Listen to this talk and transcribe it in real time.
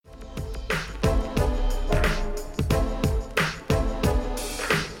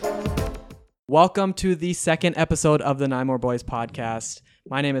Welcome to the second episode of the Nine More Boys podcast.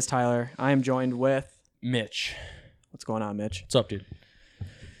 My name is Tyler. I am joined with Mitch. What's going on, Mitch? What's up, dude?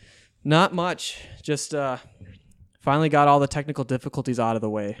 Not much. Just finally got all the technical difficulties out of the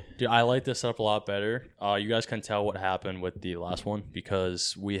way. Dude, I like this setup a lot better. You guys can tell what happened with the last one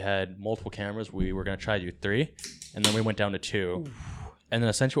because we had multiple cameras. We were going to try to do 3, and then we went down to 2. And then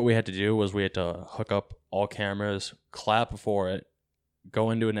essentially what we had to do was we had to hook up all cameras, clap before it,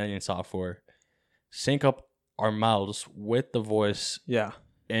 go into an editing software, sync up our mouths with the voice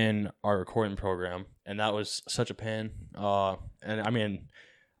in our recording program, and that was such a pain. And I mean,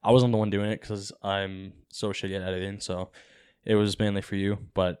 I wasn't the one doing it because I'm so shitty at editing, so it was mainly for you.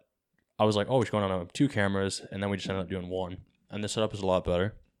 But I was like, oh, we should go on 2 cameras, and then we just ended up doing 1. And the setup is a lot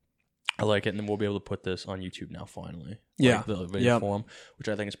better. I like it, and then we'll be able to put this on YouTube now finally. Like the video form, which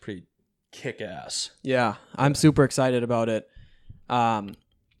I think is pretty kick-ass. Yeah, I'm super excited about it.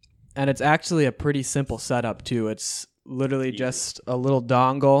 And it's actually a pretty simple setup too. It's literally just a little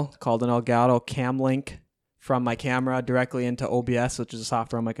dongle called an Elgato Cam Link from my camera directly into OBS, which is a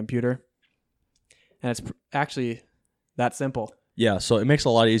software on my computer. And it's actually that simple. Yeah, so it makes it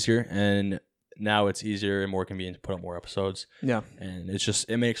a lot easier, and now it's easier and more convenient to put up more episodes. Yeah. And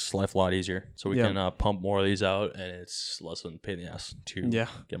it makes life a lot easier. So we can pump more of these out, and it's less than a pain in the ass to get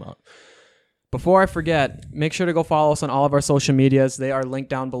them out. Before I forget, make sure to go follow us on all of our social medias. They are linked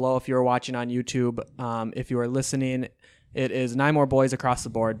down below if you're watching on YouTube. If you are listening, it is Nine More Boys across the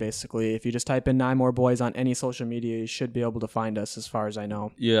board, basically. If you just type in Nine More Boys on any social media, you should be able to find us as far as I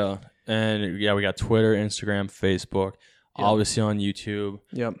know. Yeah. And we got Twitter, Instagram, Facebook, obviously on YouTube.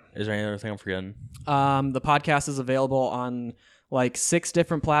 Yep. Is there any other thing I'm forgetting? The podcast is available on like 6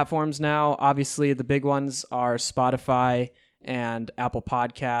 different platforms now. Obviously, the big ones are Spotify and Apple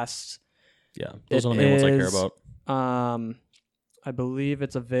Podcasts. Yeah, those are the main ones I care about. I believe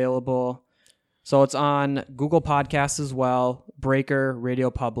it's available. So it's on Google Podcasts as well, Breaker,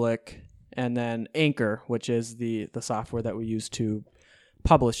 Radio Public, and then Anchor, which is the software that we use to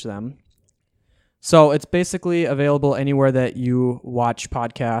publish them. So it's basically available anywhere that you watch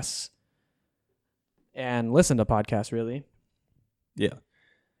podcasts and listen to podcasts, really. Yeah.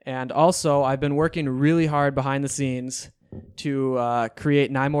 And also, I've been working really hard behind the scenes to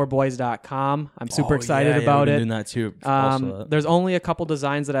create ninemoreboys.com. I'm super excited about it. Doing that too. There's only a couple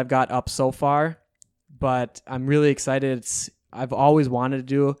designs that I've got up so far, but I'm really excited. I've always wanted to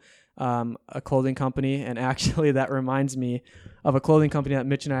do a clothing company, and actually that reminds me of a clothing company that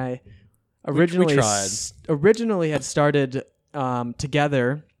Mitch and I originally had started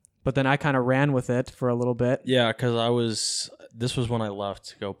together, but then I kind of ran with it for a little bit. Yeah, because this was when I left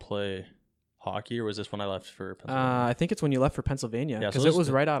to go play hockey, or was this when I left for Pennsylvania? I think it's when you left for Pennsylvania, because it was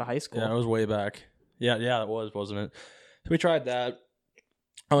right out of high school. Yeah, it was way back. Yeah, it was, wasn't it? So we tried that.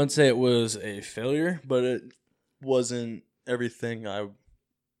 I wouldn't say it was a failure, but it wasn't everything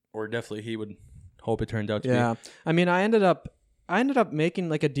he would hope it turned out to be. Yeah, I mean, I ended up making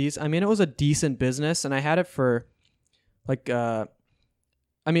like it was a decent business, and I had it for like,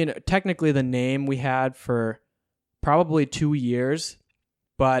 technically the name we had for probably 2 years.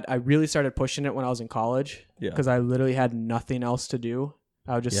 But I really started pushing it when I was in college because I literally had nothing else to do.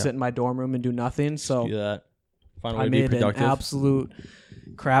 I would just sit in my dorm room and do nothing. So do that. I made an absolute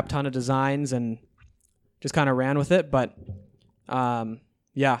crap ton of designs and just kind of ran with it. But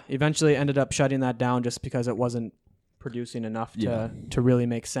eventually ended up shutting that down just because it wasn't producing enough to really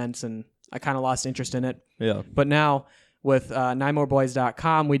make sense. And I kind of lost interest in it. Yeah. But now with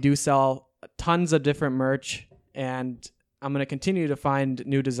ninemoreboys.com, we do sell tons of different merch, and I'm going to continue to find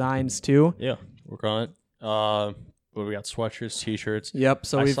new designs too. Yeah, work on it. We got sweatshirts, t-shirts. Yep,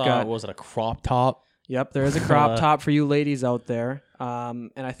 so was it a crop top? Yep, there is a crop top for you ladies out there. And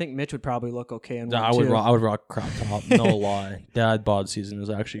I think Mitch would probably look okay in one too. I would rock crop top, no lie. Dad bod season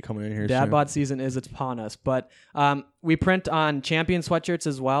is actually coming in here Dad soon. bod season is upon us. But we print on Champion sweatshirts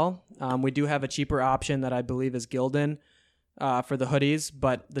as well. We do have a cheaper option that I believe is Gildan. For the hoodies,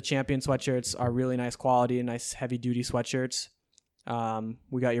 but the Champion sweatshirts are really nice quality, nice heavy duty sweatshirts.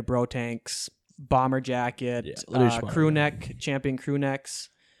 We got your bro tanks, bomber jacket, crew neck, Champion crew necks.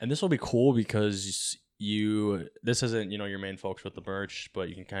 And this will be cool because this isn't, your main focus with the merch, but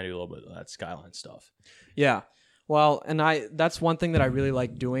you can kind of do a little bit of that Skyline stuff. Yeah. Well, and that's one thing that I really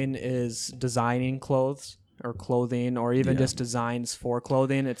like doing is designing clothing or even just designs for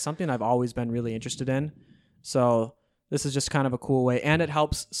clothing. It's something I've always been really interested in. So this is just kind of a cool way, and it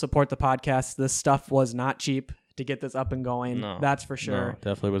helps support the podcast. This stuff was not cheap to get this up and going. No, that's for sure. No,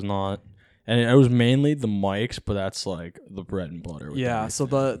 definitely was not. And it was mainly the mics, but that's like the bread and butter. Yeah,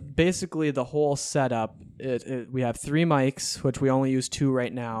 so basically the whole setup we have 3 mics, which we only use 2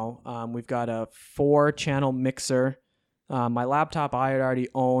 right now. We've got a 4-channel mixer. My laptop I had already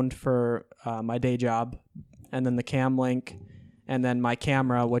owned for my day job, and then the Cam Link, and then my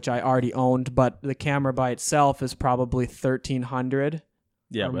camera, which I already owned, but the camera by itself is probably $1,300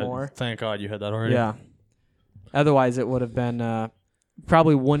 Yeah, or but more. thank God you had that already. Yeah. Otherwise, it would have been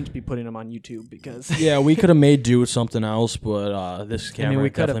probably wouldn't be putting them on YouTube because Yeah, we could have made do with something else, but this camera we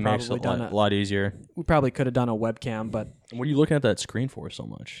could have definitely makes it probably a done lot easier. we probably could have done a webcam, but What are you looking at that screen for so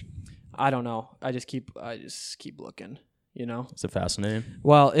much? I don't know. I just keep looking. Is it fascinating?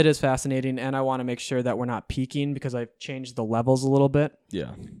 Well, it is fascinating, and I want to make sure that we're not peaking because I've changed the levels a little bit.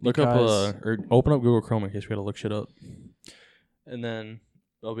 Yeah. Look up or open up Google Chrome in case we gotta look shit up. And then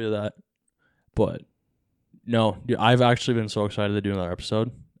that'll be that. But no, dude, I've actually been so excited to do another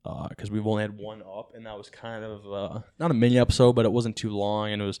episode because we've only had one up, and that was kind of not a mini episode, but it wasn't too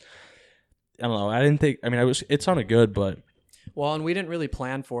long, and it was I don't know. I didn't think. I mean, it sounded good, but Well, and we didn't really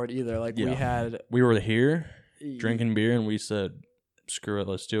plan for it either. Like we were here drinking beer, and we said, "Screw it,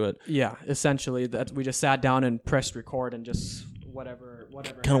 let's do it." Yeah, essentially that we just sat down and pressed record and just whatever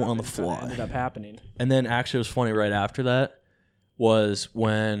Kind of on the happened fly ended up happening. And then actually, it was funny. Right after that was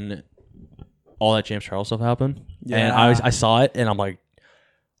when all that James Charles stuff happened, and I saw it, and I'm like,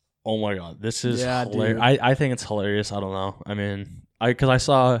 "Oh my God, this is hilarious!" I think it's hilarious. I don't know. I mean, because I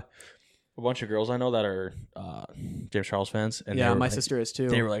saw a bunch of girls I know that are James Charles fans, and my sister is too.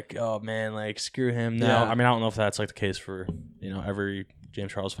 They were like, "Oh man, like screw him now." Yeah. I mean, I don't know if that's like the case for every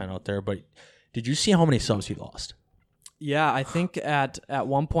James Charles fan out there, but did you see how many subs he lost? Yeah, I think at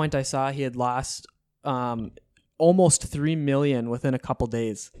one point I saw he had lost almost 3 million within a couple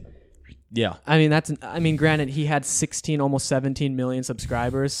days. Yeah, I mean, granted, he had 16, almost 17 million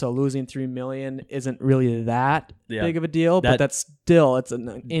subscribers, so losing 3 million isn't really that big of a deal, but it's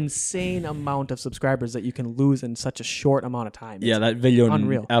an insane amount of subscribers that you can lose in such a short amount of time. Yeah, that video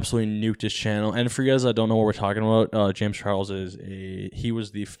unreal. Absolutely nuked his channel. And for you guys that don't know what we're talking about, James Charles he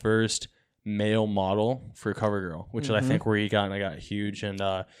was the first male model for CoverGirl, which is I think where he got huge, and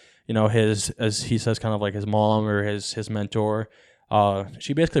as he says, kind of like his mom or his mentor.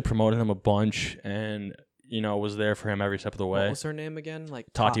 She basically promoted him a bunch and, was there for him every step of the way. What was her name again? Like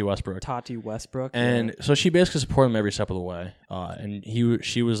Tati Westbrook. Tati Westbrook. And so she basically supported him every step of the way. And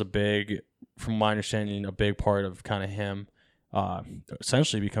she was from my understanding, a big part of kind of him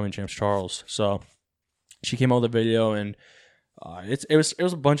essentially becoming James Charles. So she came out with a video, and it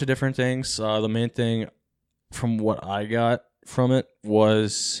was a bunch of different things. The main thing from what I got from it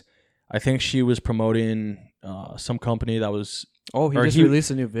was I think she was promoting some company that was... Oh, he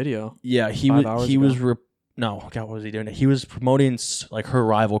released a new video. Yeah, he was no, God, what was he doing? He was promoting like her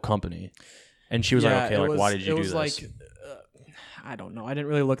rival company, and she was like, "Okay, like, why did you do this?" Like, I don't know. I didn't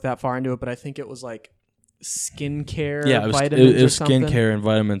really look that far into it, but I think it was like skincare. Yeah, it was skincare and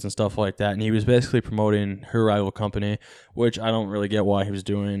vitamins and stuff like that. And he was basically promoting her rival company, which I don't really get why he was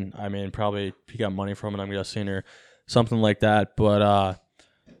doing. I mean, probably he got money from it, I'm guessing, or something like that. But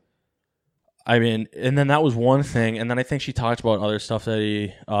I mean, and then that was one thing. And then I think she talked about other stuff that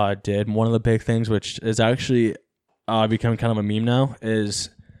he did. One of the big things, which is actually becoming kind of a meme now,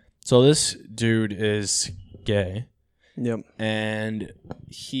 is so this dude is gay. Yep. And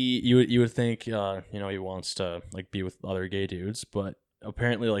you would think he wants to like be with other gay dudes, but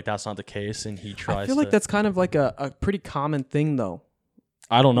apparently like that's not the case, and he tries. I feel like that's kind of like a pretty common thing, though.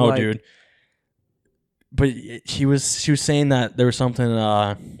 I don't know, dude. But she was saying that there was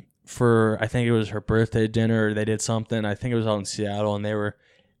something for, I think it was her birthday dinner, or they did something. I think it was out in Seattle, and they were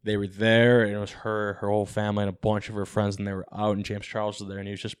there, and it was her whole family and a bunch of her friends, and they were out, and James Charles was there, and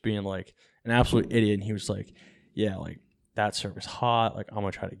he was just being like an absolute idiot, and he was like, yeah, like, that server's hot, like, I'm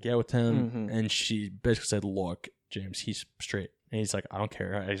gonna try to get with him. Mm-hmm. And she basically said, look, James, he's straight. And he's like, I don't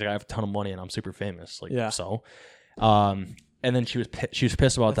care. He's like, I have a ton of money and I'm super famous. Like, so. And then she was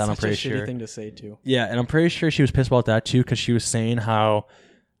pissed about that. I'm pretty sure. That's a shitty thing to say too. Yeah, and I'm pretty sure she was pissed about that too, because she was saying how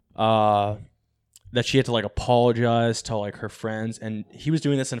that she had to like apologize to like her friends, and he was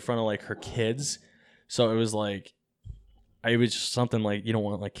doing this in front of like her kids. So it was like, it was just something like you don't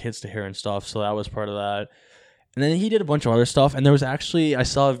want like kids to hear and stuff. So that was part of that. And then he did a bunch of other stuff, and there was actually, I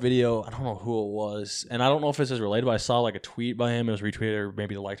saw a video, I don't know who it was, and I don't know if this is related, but I saw like a tweet by him. It was retweeted or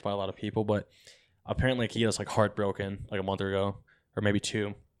maybe liked by a lot of people, but apparently he was like heartbroken like a month ago, or maybe 2.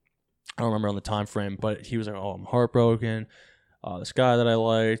 I don't remember on the time frame, but he was like, oh, I'm heartbroken. This guy that I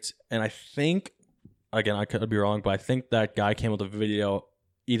liked, and I think, again, I could be wrong, but I think that guy came with a video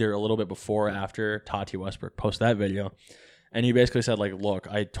either a little bit before or after Tati Westbrook posted that video. And he basically said, like, look,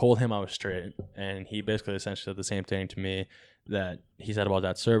 I told him I was straight. And he basically essentially said the same thing to me that he said about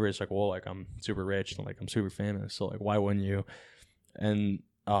that server. It's like, well, like, I'm super rich and, like, I'm super famous. So, like, why wouldn't you? And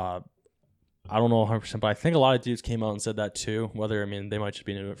I don't know 100%, but I think a lot of dudes came out and said that too. Whether, I mean, they might just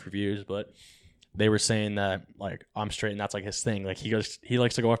be into it for views, but they were saying that, like, I'm straight and that's, like, his thing. Like, he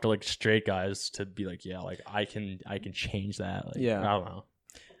likes to go after, like, straight guys to be like, yeah, like, I can change that. Like, Yeah. I don't know.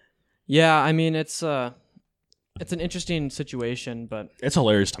 Yeah, I mean, it's an interesting situation, but It's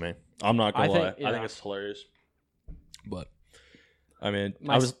hilarious to me. I'm not gonna lie. yeah. I think it's hilarious. But I mean,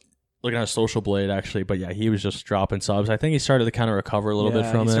 I was looking at Social Blade actually, but yeah, he was just dropping subs. I think he started to kind of recover a little bit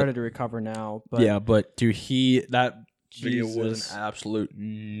from he it. started to recover now. But Yeah, but dude, that video was Jesus. an absolute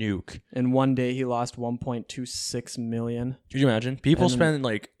nuke. in one day, he lost 1.26 million. Could you imagine? People And- spend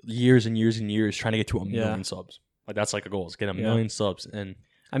like years and years and years trying to get to a Yeah. million subs. Like that's like a goal, is get a Yeah. million subs. And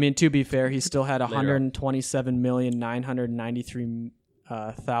I mean, to be fair, he still had Later on.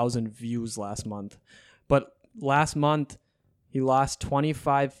 127,993,000 views last month. But last month, he lost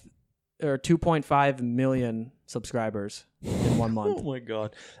 2.5 million subscribers in 1 month. oh my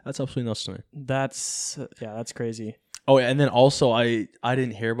god, that's absolutely nuts to me. That's crazy. Oh, and then also I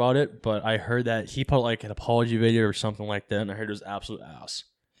didn't hear about it, but I heard that he put like an apology video or something like that, and I heard it was absolute ass.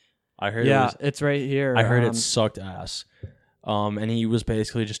 I heard It's right here. I heard it sucked ass. And he was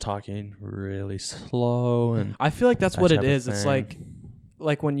basically just talking really slow, and I feel like that's that what type it of is. It's thing.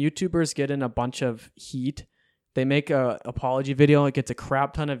 like when YouTubers get in a bunch of heat, they make a apology video, it gets a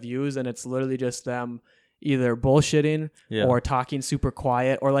crap ton of views, and it's literally just them either bullshitting yeah. or talking super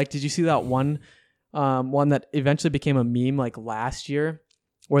quiet. Or like, did you see that one that eventually became a meme like last year,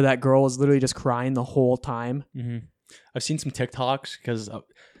 where that girl was literally just crying the whole time? Mm-hmm. I've seen some TikToks because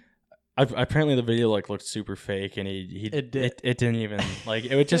apparently the video like looked super fake, and it didn't even like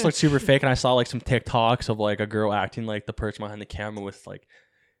it just looked super fake. And I saw like some TikToks of like a girl acting like the person behind the camera with like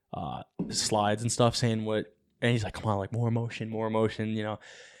slides and stuff, saying what, and he's like, come on, like more emotion, you know.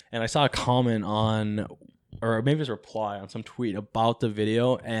 And I saw a comment on, or maybe it was a reply on some tweet about the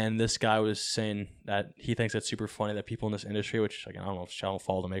video, and this guy was saying that he thinks it's super funny that people in this industry, which again, I don't know if I don't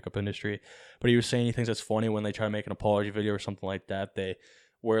follow the makeup industry, but he was saying he thinks it's funny when they try to make an apology video or something like that, they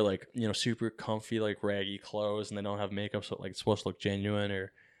wear like, you know, super comfy like raggy clothes and they don't have makeup, so like it's supposed to look genuine,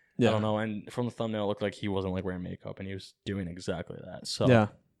 or I don't know. And from the thumbnail it looked like he wasn't like wearing makeup, and he was doing exactly that. So Yeah.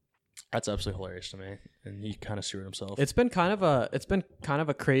 that's absolutely hilarious to me, and he kind of screwed himself. It's been kind of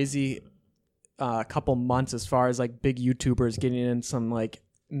a crazy couple months as far as like big YouTubers getting in some like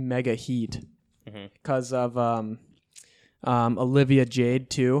mega heat because of Olivia Jade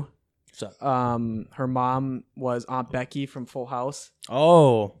too. So, Her mom was Aunt Becky from Full House,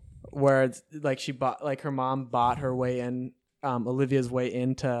 oh, where it's like her mom bought her way in, Olivia's way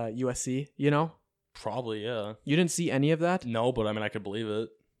into USC. You know, probably, yeah. you didn't see any of that. No, but I mean, I could believe it.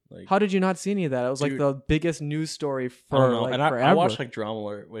 Like, How did you not see any of that? It was like Dude. the biggest news story I for don't know. like And forever. I watched like Drama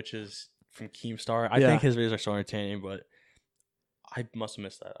Alert, which is from Keemstar. I Yeah. think his videos are so entertaining, but I must have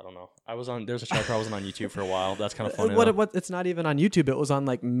missed that. I don't know. There's a chapter I wasn't on YouTube for a while. That's kind of funny. What? It's not even on YouTube. It was on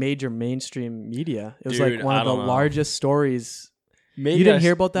like major mainstream media. It was Dude, like one I of the don't know. largest stories. Maybe You didn't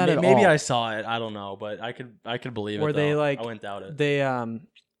hear about that at all? Maybe I saw it. I don't know, but I could believe it. Where they, though. like, I wouldn't doubt it. They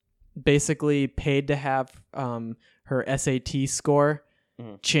basically paid to have her SAT score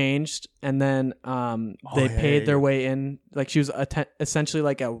changed, and then they paid their way in. Like she was essentially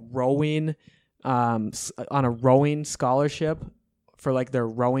like a rowing on a rowing scholarship for like their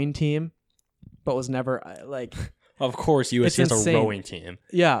rowing team, but was never like. Of course, USC It's has a insane. rowing team.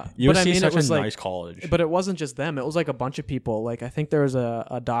 Yeah, USC but I mean, is it such was a like, nice college. but it wasn't just them. It was like a bunch of people. Like I think there was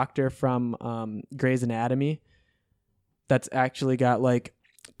a doctor from Grey's Anatomy that's actually got like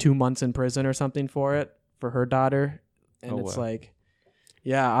 2 months in prison or something for her daughter, and it's wow. like,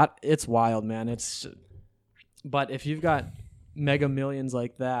 yeah, it's wild, man. But if you've got mega millions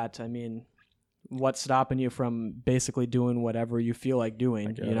like that, I mean, what's stopping you from basically doing whatever you feel like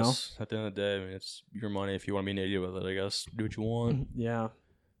doing? You know? At the end of the day, I mean, it's your money. If you want to be an idiot with it, I guess do what you want. Yeah.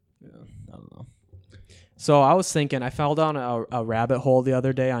 Yeah, I don't know. So I was thinking, I fell down a rabbit hole the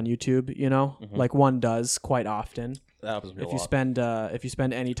other day on YouTube. You know, like one does quite often. That happens to me a If you lot.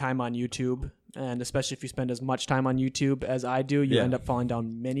 spend any time on YouTube, and especially if you spend as much time on YouTube as I do, you Yeah. end up falling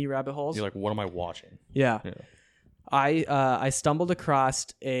down many rabbit holes. You're like, what am I watching? Yeah. Yeah. I stumbled across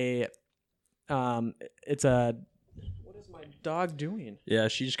it's a, what is my dog doing? Yeah,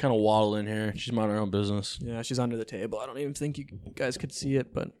 she just kind of waddled in here. She's minding her own business. Yeah, she's under the table. I don't even think you guys could see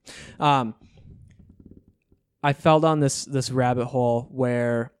it, but I fell down this rabbit hole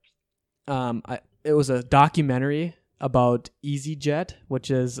where it was a documentary about EasyJet, which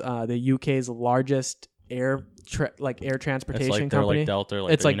is the UK's largest air It's transportation like they're company. like Delta.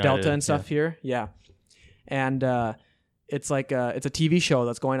 It's they're like Delta United, and stuff here. Yeah. And it's like it's a TV show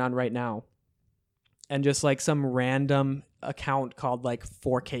that's going on right now. And just like some random account called like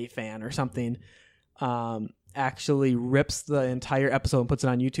 4K fan or something actually rips the entire episode and puts it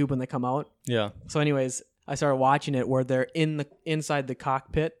on YouTube when they come out. Yeah. So anyways, I started watching it where they're inside the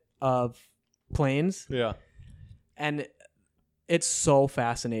cockpit of planes, Yeah. and it's so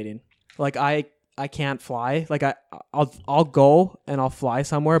fascinating. Like I can't fly. Like I'll go and I'll fly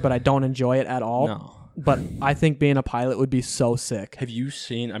somewhere, but I don't enjoy it at all. No. But I think being a pilot would be so sick. Have you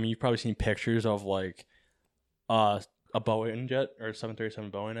seen? I mean, you've probably seen pictures of like a Boeing jet or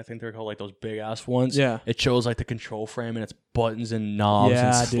 737 Boeing. I think they're called, like those big ass ones. Yeah. It shows like the control frame and it's buttons and knobs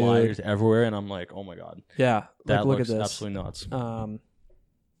Yeah, and sliders everywhere, and I'm like, oh my god, Yeah. that Look looks at this. absolutely nuts.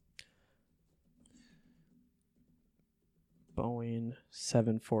 Boeing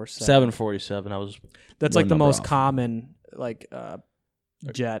 747. 747. I was That's one like the number most off. common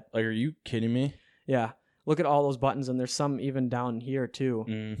jet. like, are you kidding me? Yeah. Look at all those buttons, and there's some even down here too.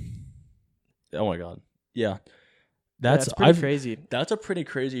 Oh my god. Yeah. That's pretty crazy. That's a pretty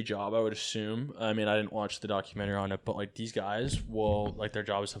crazy job, I would assume. I mean, I didn't watch the documentary on it, but like these guys will, like, their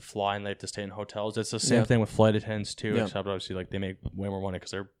job is to fly and they have to stay in hotels. It's the same thing with flight attendants too, Yeah. except obviously like they make way more money because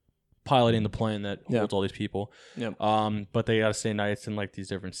they're piloting the plane that holds all these people. Yeah. But they got to stay nights in like these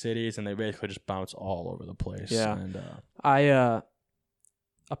different cities, and they basically just bounce all over the place. Yeah. And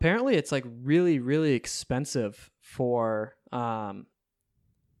Apparently it's like really, really expensive for to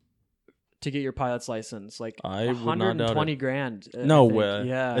get your pilot's license. Like I would not doubt $120 it. grand. No I think. way.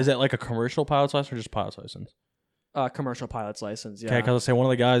 Yeah. Is it like a commercial pilot's license or just pilot's license? Commercial pilot's license. Okay, Yeah. because I say one of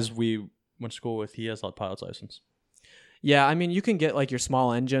the guys we went to school with, he has a pilot's license. Yeah. I mean, you can get like your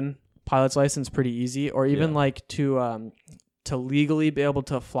small engine pilot's license pretty easy, or even Yeah. like to legally be able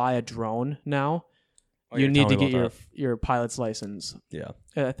to fly a drone now. Oh, You yeah, need tell to me get about your pilot's license. Yeah.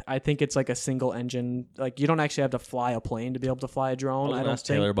 I think it's like a single engine. Like you don't actually have to fly a plane to be able to fly a drone. I was I gonna don't ask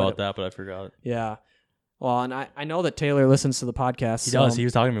Taylor think, but about that, but I forgot. Yeah. Well, and I know that Taylor listens to the podcast. He does. He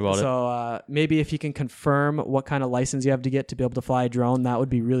was talking to me about it. So maybe if you can confirm what kind of license you have to get to be able to fly a drone, that would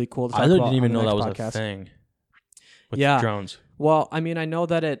be really cool to talk I about didn't even on the know that next was podcast. a thing. With Yeah. drones. Well, I mean, I know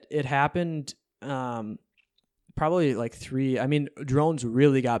that it happened probably like drones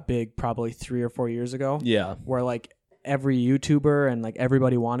really got big probably 3 or 4 years ago. Yeah. Where like every YouTuber and like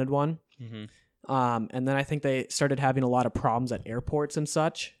everybody wanted one. Mm-hmm. And then I think they started having a lot of problems at airports and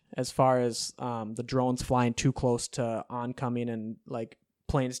such, as far as the drones flying too close to oncoming and like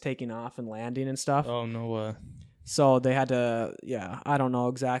planes taking off and landing and stuff. Oh no. So they had to, I don't know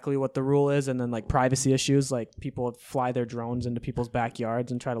exactly what the rule is. And then like privacy issues, like people would fly their drones into people's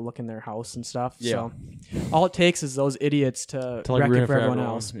backyards and try to look in their house and stuff. Yeah. So all it takes is those idiots to like wreck ruin it for everyone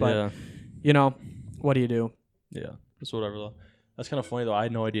else. But what do you do? Yeah. It's whatever though. That's kind of funny though. I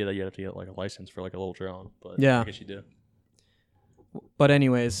had no idea that you have to get like a license for like a little drone, but Yeah. I guess you do. But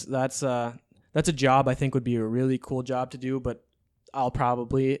anyways, that's a job I think would be a really cool job to do, but I'll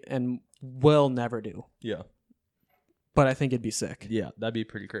probably and will never do. Yeah. But I think it'd be sick. Yeah, that'd be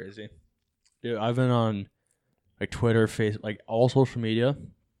pretty crazy. Dude, I've been on like Twitter, Facebook, like all social media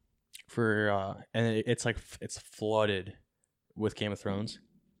for and it's like it's flooded with Game of Thrones.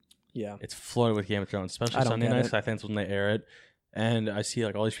 Yeah. It's flooded with Game of Thrones, especially I don't Sunday get nights. it. I think that's when they air it. And I see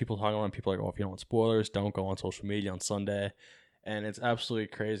like all these people talking about it. People are like, oh, if you don't want spoilers, don't go on social media on Sunday. And it's absolutely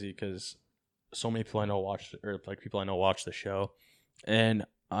crazy because so many people I know watch the show. And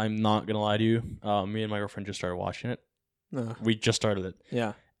I'm not gonna lie to you, me and my girlfriend just started watching it. We just started it.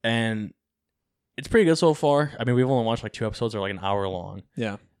 Yeah. And it's pretty good so far. I mean, we've only watched like 2 episodes. They're like an hour long.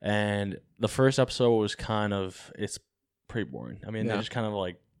 Yeah. And the first episode was it's pretty boring. I mean, Yeah. they just kind of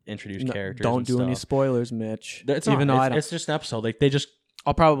like introduce characters. Don't and do any stuff. spoilers, Mitch. It's Even not. though It's just an episode. Like they just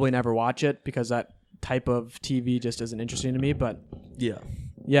I'll probably never watch it because that type of TV just isn't interesting to me. But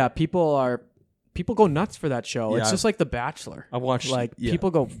yeah, people go nuts for that show. Yeah. It's just like The Bachelor. I watched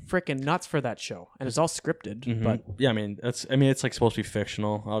People go freaking nuts for that show, and it's all scripted. Mhm. But yeah, I mean it's like supposed to be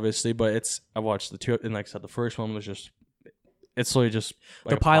fictional, obviously, but I watched the 2, and like I said, the first one was just it's literally just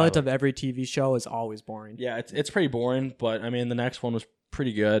like the pilot of every TV show is always boring. Yeah, it's pretty boring, but I mean the next one was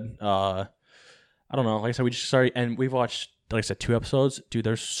pretty good. I don't know. Like I said, we just started, and we've watched, like I said, 2 episodes. Dude,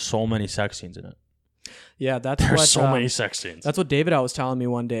 there's so many sex scenes in it. Yeah, that's There's what, so many sex scenes. That's what David was telling me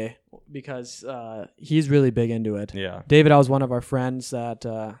one day because he's really big into it. Yeah. David was one of our friends that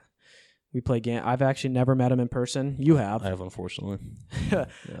we play game. I've actually never met him in person. You have. I have, unfortunately.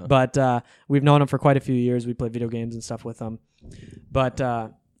 But we've known him for quite a few years. We play video games and stuff with him. But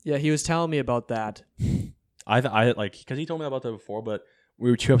yeah, he was telling me about that. I like because he told me about that before, but we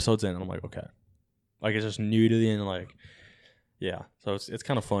were 2 episodes in, and I'm like, okay, Like it's just nudity and like, yeah. So it's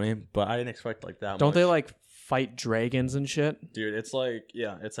kind of funny, but I didn't expect like that. Don't they much. like fight dragons and shit? Dude, it's like,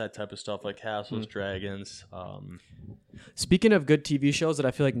 yeah, it's that type of stuff, like castles, Hmm. dragons. Speaking of good TV shows that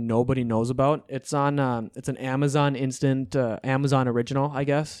I feel like nobody knows about, it's on. It's an Amazon Instant, Amazon original, I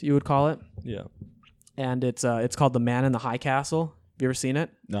guess you would call it, Yeah. and it's called The Man in the High Castle. Have you ever seen it?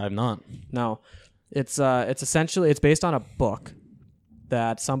 No, I'm not. No, it's essentially it's based on a book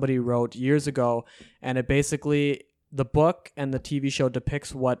that somebody wrote years ago, and it basically the book and the TV show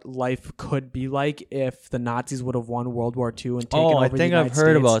depicts what life could be like if the Nazis would have won World War II and taken over I the think United I've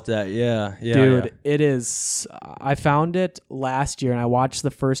heard States. about that. Yeah. Yeah. Dude, yeah. it is. I found it last year, and I watched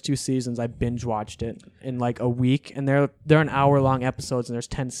the first 2 seasons. I binge watched it in like a week, and they're an hour long episodes, and there's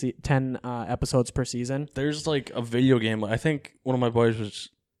 10 episodes per season. There's like a video game. I think one of my boys was,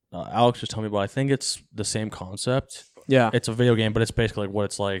 Alex was telling me about. I think it's the same concept. Yeah, It's a video game, but it's basically like what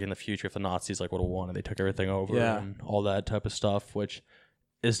it's like in the future if the Nazis like would have won and they took everything over Yeah. and all that type of stuff, which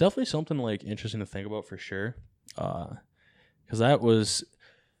is definitely something like interesting to think about for sure. Because that was,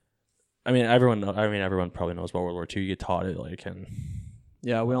 everyone probably knows about World War II. You get taught it like in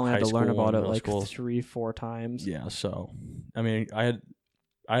yeah. We only had high to learn school about and it middle like school. 3-4 times. yeah. So I had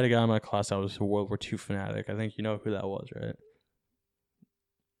a guy in my class that was a World War II fanatic. I think you know who that was, right?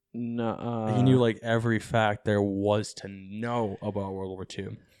 No, He knew like every fact there was to know about World War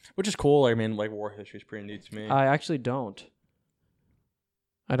II, which is cool. Like war history is pretty neat to me. I actually don't.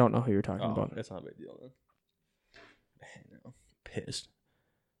 I don't know who you're talking Oh, about. it's not a big deal then. No, pissed.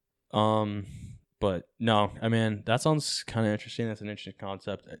 But no, that sounds kind of interesting. That's an interesting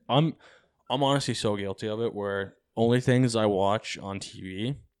concept. I'm honestly so guilty of it. Where only things I watch on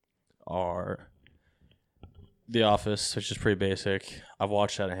TV are The Office, which is pretty basic. I've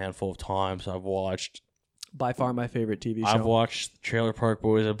watched that a handful of times. I've watched By far my favorite TV show. I've watched Trailer Park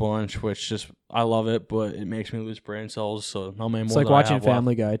Boys a bunch, which just I love it, but it makes me lose brain cells. So no many more. It's like than I watching have left.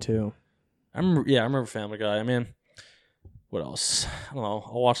 Family Guy too. I remember Family Guy. What else? I don't know.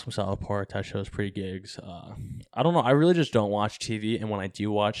 I'll watch some South Park. That show's pretty gigs. I don't know. I really just don't watch TV, and when I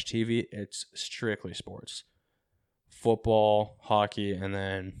do watch TV, it's strictly sports. Football, hockey, and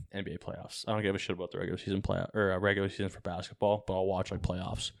then NBA playoffs. I don't give a shit about the regular season regular season for basketball, but I'll watch like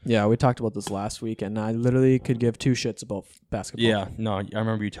playoffs. Yeah, we talked about this last week, and I literally could give 2 shits about basketball. Yeah, no, I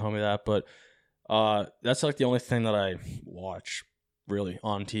remember you telling me that, but that's like the only thing that I watch really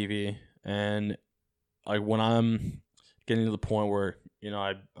on TV, and like when I'm getting to the point where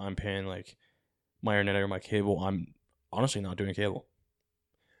I'm paying like my internet or my cable, I'm honestly not doing cable.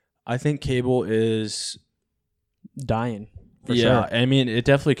 I think cable is Dying. For yeah. sure. It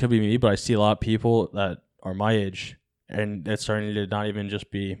definitely could be me, but I see a lot of people that are my age, and it's starting to not even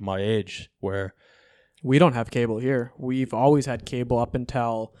just be my age. Where We don't have cable here. We've always had cable up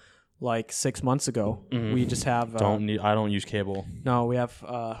until like 6 months ago. Mhm. We just have I don't use cable. no, we have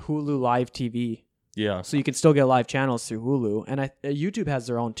Hulu Live TV, Yeah. so you can still get live channels through Hulu, and YouTube has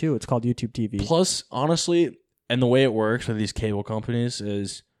their own too. It's called YouTube TV. Plus, honestly, and the way it works with these cable companies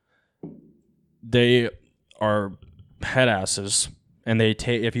is they are head asses, and they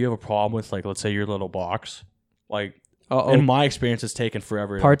take if you have a problem with like let's say your little box, like in my experience, it's taken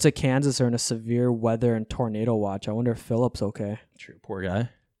forever. Parts of Kansas are in a severe weather and tornado watch. I wonder if Philip's okay. True, poor guy.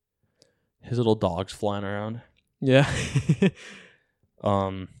 His little dog's flying around. Yeah.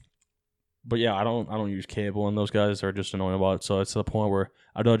 But yeah, I don't use cable, and those guys are just annoying about it. So it's to the point where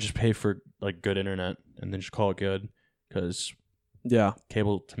I'd rather just pay for like good internet and then just call it good, because Yeah.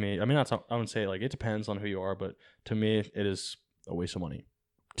 cable to me, I wouldn't say like it depends on who you are, but to me it is a waste of money.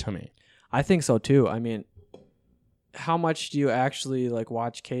 To me, I think so too. I mean, how much do you actually like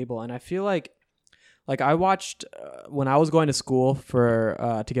watch cable? And I feel like I watched when I was going to school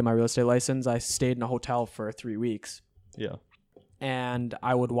for to get my real estate license. I stayed in a hotel for 3 weeks, yeah. and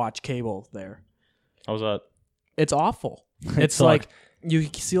I would watch cable there. How was that? It's awful. It's sucked. like you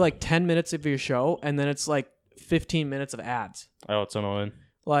see like 10 minutes of your show, and then it's like 15 minutes of ads. Oh, it's annoying.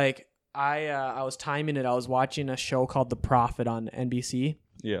 Like I was timing it. I was watching a show called The Prophet on NBC,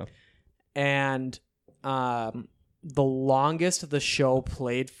 Yeah. and the longest the show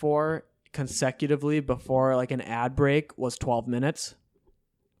played for consecutively before like an ad break was 12 minutes,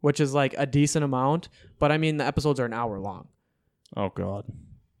 which is like a decent amount. But I mean, the episodes are an hour long. Oh God.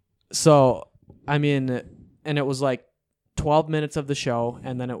 So, I mean, and it was like 12 minutes of the show,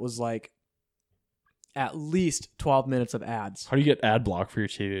 and then it was like at least 12 minutes of ads. How do you get ad block for your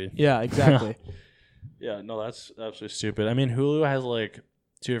TV? Yeah, exactly. Yeah, no, that's absolutely stupid. I mean, Hulu has like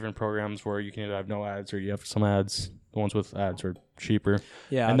 2 different programs where you can either have no ads or you have some ads. The ones with ads are cheaper.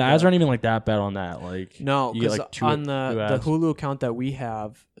 Yeah. And the ads aren't even like that bad on that. Like No, you get because like two on the ads. Hulu account that we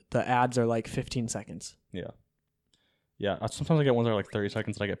have, the ads are like 15 seconds. Yeah, sometimes I get ones that are like 30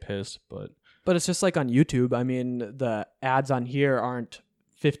 seconds and I get pissed, but It's just like on YouTube. I mean, the ads on here aren't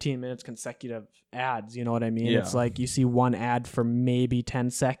 15 minutes consecutive ads. You know what I mean? Yeah. It's like you see one ad for maybe 10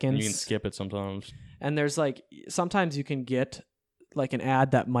 seconds. you can skip it sometimes. And there's like, sometimes you can get like an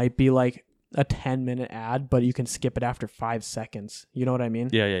ad that might be like a 10-minute ad, but you can skip it after 5 seconds. You know what I mean?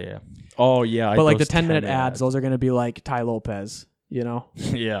 Yeah. Oh, yeah. But like the 10-minute ads, those are going to be like Ty Lopez, you know?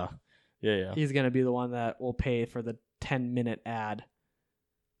 Yeah. He's going to be the one that will pay for the 10-minute ad.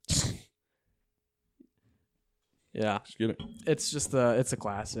 Yeah. Excuse me. It's a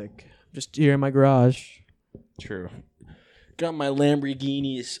classic. Just here in my garage. True. Got my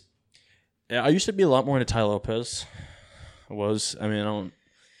Lamborghinis. Yeah, I used to be a lot more into Ty Lopez. I mean,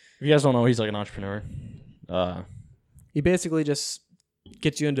 if you guys don't know, he's like an entrepreneur. He basically just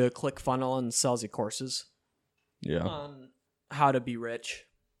gets you into a ClickFunnels and sells you courses Yeah. on how to be rich.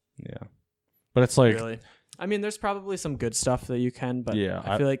 Yeah. But it's like, Really. I mean, there's probably some good stuff that you can, but Yeah,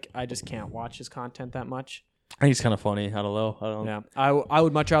 I feel like I just can't watch his content that much. I think he's kind of funny. I don't know. Yeah. I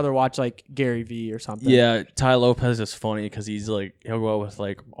would much rather watch like Gary Vee or something. Yeah, Ty Lopez is funny because he's like, he'll go out with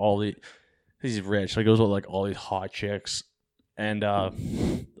like he's rich. Like, goes with like all these hot chicks. And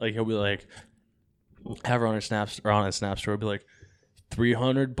like he'll be like, have her on his Snap story, be like,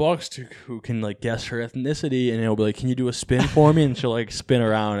 $300 to who can like guess her ethnicity, and he'll be like, can you do a spin for me? And she'll like spin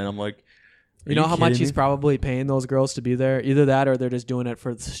around, and I'm like, you know how much he's probably paying those girls to be there? Either that or they're just doing it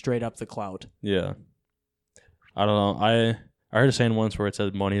for straight up the clout. Yeah. I don't know. I heard a saying once where it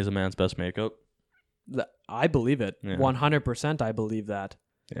said money is a man's best makeup. I believe it. Yeah. 100% I believe that.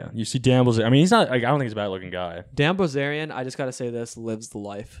 Yeah. You see Dan Bilzerian. I mean, he's not like, I don't think he's a bad looking guy. Dan Bilzerian, I just got to say this, lives the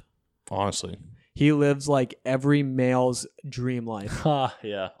life. Honestly. He lives like every male's dream life.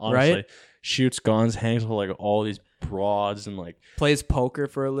 Yeah. Honestly. Right? Shoots guns, hangs with like all these broads and like Plays poker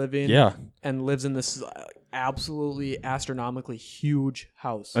for a living. yeah. And lives in this absolutely astronomically huge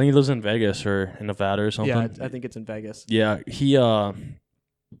house. I think he lives in Vegas or in Nevada or something. Yeah, I think it's in Vegas. Yeah, he. I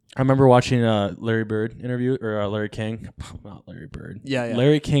remember watching Larry Bird interview or Larry King, not Larry Bird. Yeah.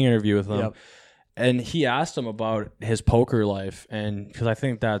 Larry King interview with him, Yep. and he asked him about his poker life, and because I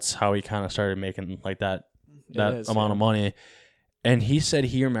think that's how he kind of started making like that amount of money. And he said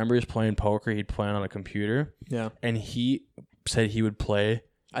he remembers playing poker. He'd play on a computer. Yeah. And he said he would play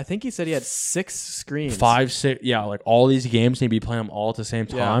I think he said he had 6 screens. 5, 6, yeah, like all these games, and he'd be playing them all at the same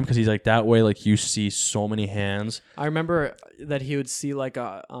time because he's like that way. Like you see so many hands. I remember that he would see like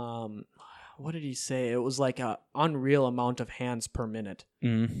a what did he say? It was like a unreal amount of hands per minute.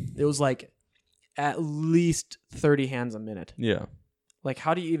 Mm. It was like at least 30 hands a minute. Yeah, Like,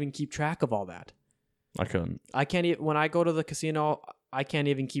 how do you even keep track of all that? I couldn't. I can't even, when I go to the casino, I can't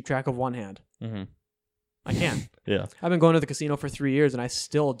even keep track of one hand. Mm-hmm. I can't. Yeah, I've been going to the casino for 3 years and I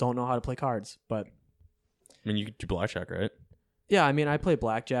still don't know how to play cards. But I mean, you could do blackjack, right? yeah, I mean, I play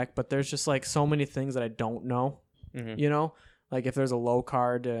blackjack, but there's just like so many things that I don't know. Mm-hmm. You know, like if there's a low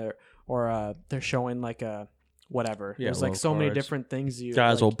card or they're showing like a whatever. Yeah, there's like low so many cards. different things you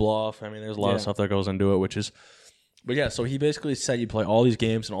Guys like, will bluff. I mean, there's a lot of Yeah. stuff that goes into it, which is. But yeah, so he basically said you play all these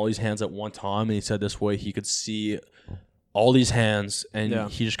games and all these hands at one time, and he said this way he could see all these hands, and Yeah.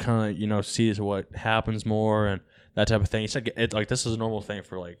 he just kind of sees what happens more and that type of thing. He said it, like this is a normal thing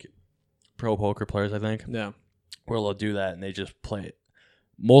for like pro poker players, I think, Yeah. where they'll do that and they just play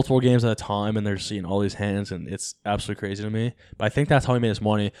multiple games at a time, and they're seeing all these hands, and it's absolutely crazy to me. But I think that's how he made his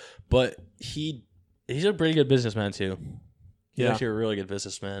money. But he's a pretty good businessman too. He's Yeah. actually a really good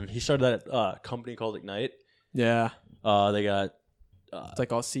businessman. He started that company called Ignite. Yeah. They got It's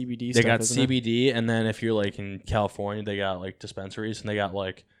like all CBD they stuff. got isn't it? CBD, and then if you're like in California, they got like dispensaries, and they got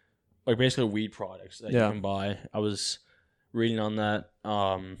like basically weed products that Yeah. you can buy. I was reading on that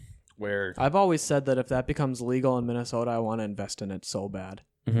where I've always said that if that becomes legal in Minnesota, I want to invest in it so bad.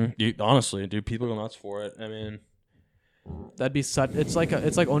 honestly, dude, people go nuts for it. I mean, That'd be such. It's like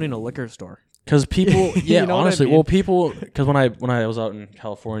owning a liquor store. because people, yeah, You know what I honestly, mean? well, people, because when I was out in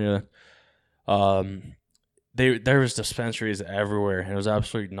California, there was dispensaries everywhere, and it was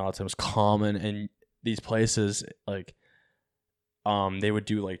absolutely nuts. It was common, and these places like, they would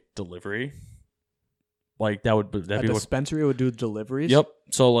do like delivery, like A that'd be what. dispensary would do deliveries. Yep.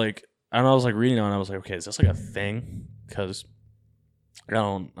 So like, and I was like reading on, it, I was like, okay, is this like a thing? Because I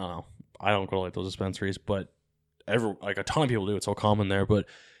don't know. I don't go to like those dispensaries, but like a ton of people do. It's so common there, but.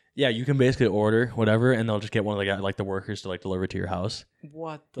 Yeah, you can basically order whatever, and they'll just get one of the guys, like the workers, to like deliver it to your house.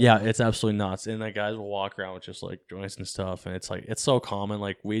 What? The Yeah, it's absolutely nuts. And like guys will walk around with just like joints and stuff, and it's like it's so common.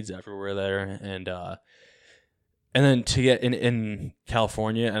 Like weeds everywhere there, and then to get in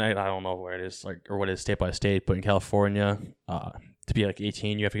California, and I don't know where it is like or what it is state by state, but in California, to be like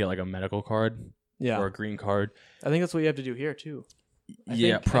 18, you have to get like a medical card Yeah. or a green card. I think that's what you have to do here too.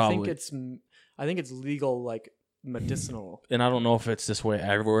 Probably. I think it's legal, like medicinal. And I don't know if it's this way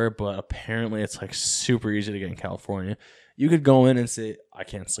everywhere, but apparently it's like super easy to get in California. You could go in and say, I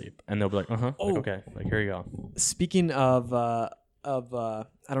can't sleep. And they'll be like, like, okay, like here you go. Speaking of I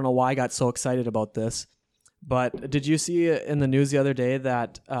don't know why I got so excited about this, but did you see in the news the other day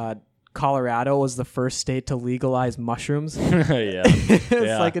that Colorado was the first state to legalize mushrooms? Yeah.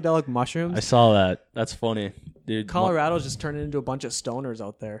 Psychedelic mushrooms. I saw that. That's funny. Dude, Colorado's just turning into a bunch of stoners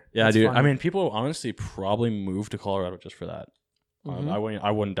out there. Yeah, That's dude. funny. I mean, people honestly probably move to Colorado just for that. Mhm.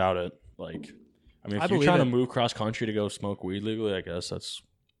 I wouldn't doubt it. Like, I mean, I if you're believe trying to it. move cross country to go smoke weed legally, I guess that's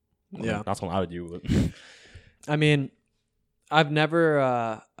something I would do. But I mean, I've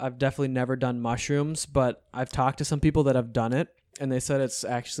definitely never done mushrooms, but I've talked to some people that have done it, and they said it's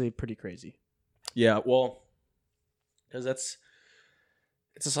actually pretty crazy. yeah, well, because it's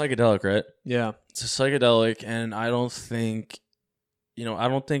a psychedelic, right? Yeah. It's a psychedelic, and I don't think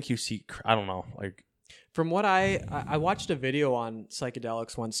you see. I don't know, like. From what I watched a video on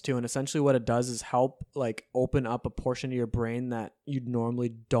psychedelics once too, and essentially what it does is help like open up a portion of your brain that you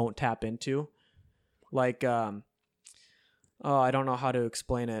normally don't tap into. Like, I don't know how to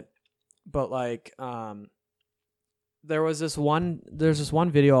explain it, but like, there's this one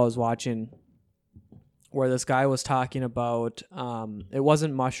video I was watching where this guy was talking about, it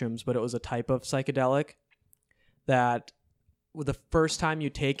wasn't mushrooms, but it was a type of psychedelic that the first time you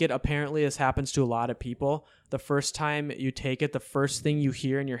take it, apparently this happens to a lot of people. The first time you take it, the first thing you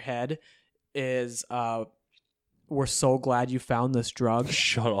hear in your head is, we're so glad you found this drug.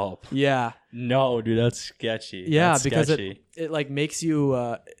 Shut up. Yeah. No, dude, that's sketchy. Yeah, That's because sketchy. it like makes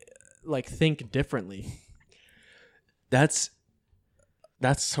you like think differently. That's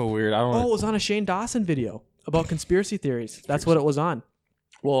so weird. I don't Oh, know. it was on a Shane Dawson video about conspiracy theories. That's what it was on.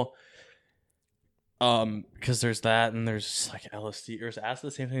 Well, because there's that, and there's like LSD. Or is acid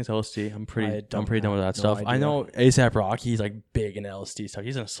the same thing as LSD? I'm pretty done with that stuff. idea. I know ASAP Rocky. He's like big in LSD stuff.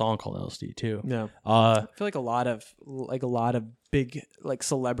 He's in a song called LSD too. Yeah. Uh, I feel like a lot of big like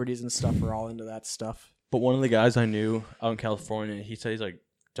celebrities and stuff are all into that stuff. but one of the guys I knew out in California, he said he's like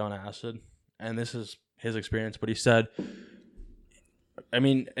done acid, and this is his experience. But he said, I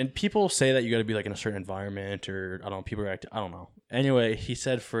mean, and people say that you got to be like in a certain environment, or I don't know, people react. I don't know. Anyway, he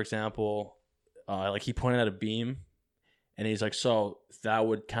said, for example, like he pointed at a beam, and he's like, so that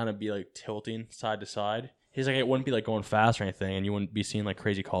would kind of be like tilting side to side. He's like, it wouldn't be like going fast or anything, and you wouldn't be seeing like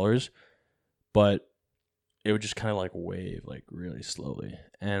crazy colors, but it would just kind of like wave like really slowly.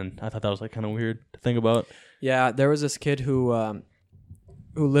 And I thought that was like kind of weird to think about. Yeah, there was this kid who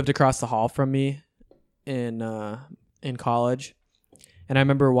lived across the hall from me in college, and I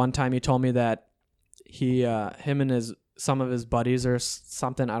remember one time he told me that him and some of his buddies or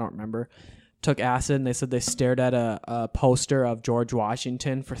something, I don't remember, took acid, and they said they stared at a poster of George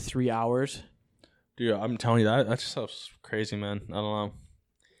Washington for 3 hours. Dude, I'm telling you, that just sounds crazy, man. I don't know.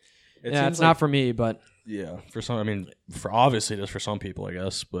 It's not for me, but yeah, for some. I mean, for obviously just for some people, I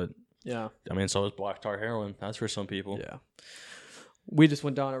guess. But yeah, I mean, so is black tar heroin. That's for some people. yeah. We just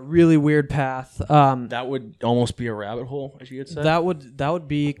went down a really weird path. That would almost be a rabbit hole, as you could say. That would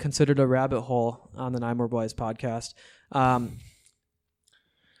be considered a rabbit hole on the Nine More Boys podcast.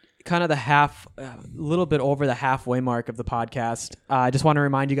 Kind of a little bit over the halfway mark of the podcast. I just want to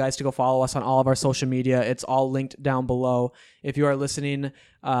remind you guys to go follow us on all of our social media. It's all linked down below. If you are listening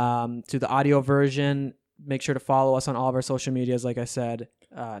to the audio version, make sure to follow us on all of our social medias. Like I said,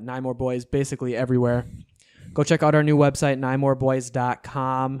 Nine More Boys, basically everywhere. Go check out our new website,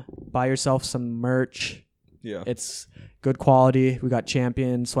 ninemoreboys.com. Buy yourself some merch. Yeah. It's good quality. We got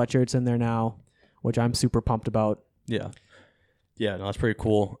Champion sweatshirts in there now, which I'm super pumped about. Yeah. Yeah, no, that's pretty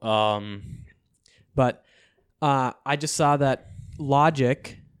cool. But I just saw that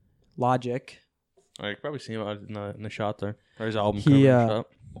Logic. I could probably see him in the shot there. Or his album He, cover in the shot.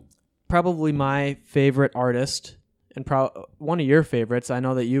 Probably my favorite artist, and one of your favorites. I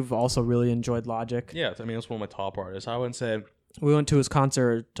know that you've also really enjoyed Logic. Yeah, I mean, it's one of my top artists. I wouldn't say We went to his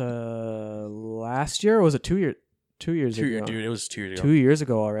concert last year, or was it 2 years? 2 years ago. Dude, it was 2 years ago. 2 years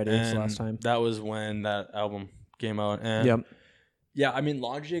ago already. It was And the last time. that was when that album came out. And Yep. yeah, I mean,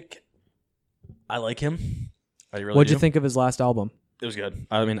 Logic, I like him. I really What'd you do. think of his last album? It was good.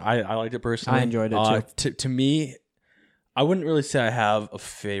 I mean, I liked it personally. I enjoyed it too. To me, I wouldn't really say I have a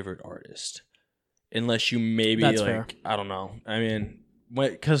favorite artist, unless you maybe That's like fair. I don't know. I mean,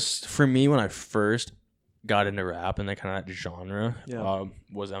 because for me, when I first got into rap and that kind of that genre, Yeah.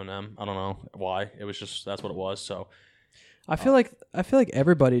 was Eminem. I don't know why. It was just that's what it was. So I feel like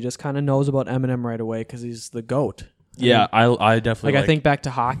everybody just kind of knows about Eminem right away because he's the GOAT. Yeah, I definitely I think back to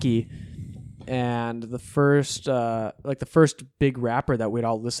hockey, and the first big rapper that we'd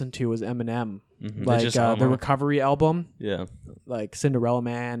all listen to was Eminem. Mhm. Like the Recovery album, Yeah. like Cinderella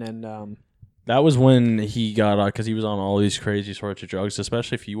Man, and That was when he got because he was on all these crazy sorts of drugs,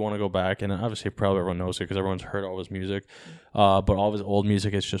 especially if you want to go back. And obviously, probably everyone knows it because everyone's heard all his music. But all of his old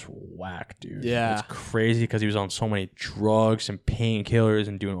music is just whack, dude. Yeah. It's crazy because he was on so many drugs and painkillers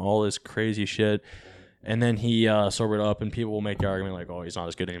and doing all this crazy shit. And then he sobered up, and people will make the argument like, "Oh, he's not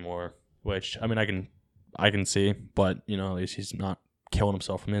as good anymore." Which I mean, I can see, but at least he's not killing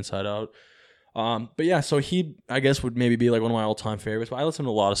himself from the inside out. But yeah, so he, I guess, would maybe be like one of my all-time favorites. But I listen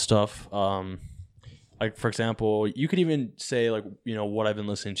to a lot of stuff. Like for example, you could even say like what I've been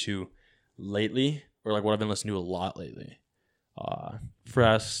listening to lately, or like what I've been listening to a lot lately. For the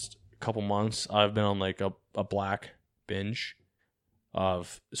past couple months, I've been on like a Black binge.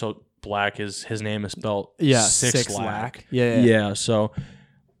 So Black is his name is spelled Six Lack. Yeah. So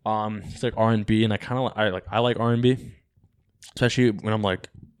it's like R&B, and I like R&B, especially when I'm like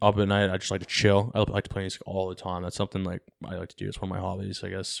up at night. I just like to chill. I like to play music all the time. That's something like I like to do. It's one of my hobbies, I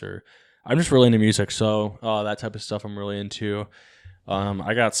guess. Or I'm just really into music, so that type of stuff I'm really into.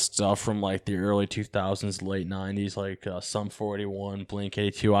 I got stuff from like the early 2000s, late 90s, like Sum 41, Blink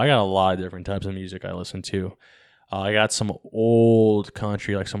 82. I got a lot of different types of music I listen to. I got some old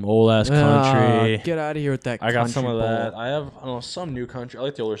country, like some old ass country. Get out of here with that. I got some of that. I have some new country. I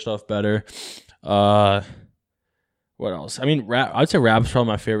like the older stuff better. What else? I mean, rap. I'd say rap's probably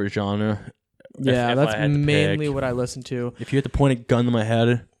my favorite genre. Yeah, that's mainly what I listen to. If you had to point a gun to my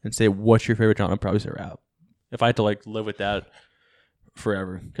head and say, "What's your favorite genre?" I'd probably say rap. If I had to like live with that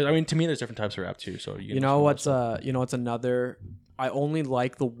forever, because I mean, to me, there's different types of rap too. So what's another. I only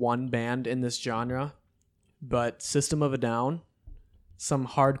like the one band in this genre, but System of a Down, some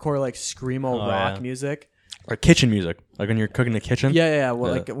hardcore like screamo rock music, or kitchen music, like when you're cooking in the kitchen. Yeah.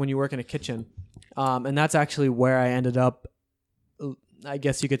 Well, like when you work in a kitchen. And that's actually where I ended up, I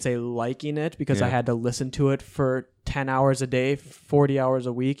guess you could say, liking it, because I had to listen to it for 10 hours a day, 40 hours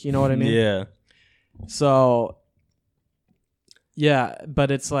a week. You know what I mean? Yeah. So, yeah, but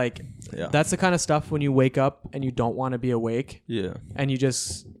it's like, that's the kind of stuff when you wake up and you don't want to be awake. Yeah. And you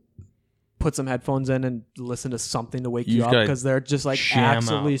just put some headphones in and listen to something to wake you up, because they're just like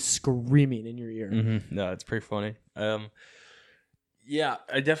absolutely screaming in your ear. Mm-hmm. No, it's pretty funny. Yeah,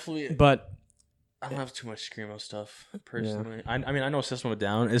 I definitely... But... I don't have too much screamo stuff personally. Yeah. I mean, I know System of a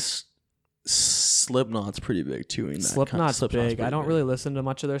Down is Slipknot's pretty big too. Slipknot's big. I don't really listen to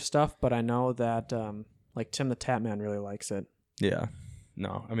much of their stuff, but I know that like Tim the Tatman really likes it. Yeah.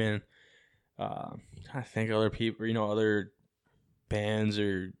 No, I mean, I'm trying to think of other people, other bands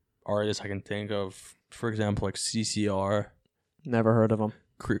or artists I can think of. For example, like CCR. Never heard of them.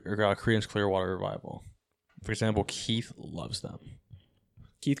 Creedence Clearwater Revival. For example, Keith loves them.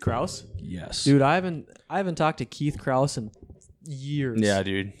 Keith Krause? Yes. Dude, I haven't talked to Keith Krause in years. Yeah,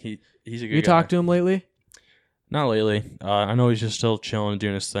 dude. He's a good guy. You talked to him lately? Not lately. I know he's just still chilling and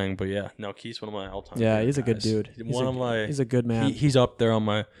doing his thing, but yeah. No, Keith's one of my all-time favorite he's a good guys. dude. He's a good man. He's up there on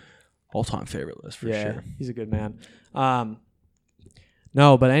my all-time favorite list for sure. Yeah, he's a good man.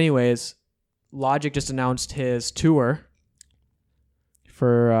 No, but anyways, Logic just announced his tour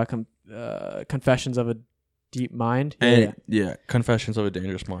for Confessions of a Deep Mind. Confessions of a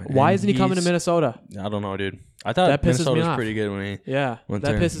Dangerous Mind. Why isn't he coming to Minnesota? I don't know, dude. I thought Minnesota was pretty good when he went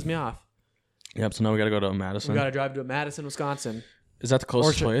there. That pisses me off. Yep, so now we got to go to Madison. We got to drive to Madison, Wisconsin. Is that the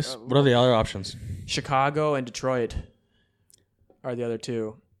closest place? What are the other options? Chicago and Detroit are the other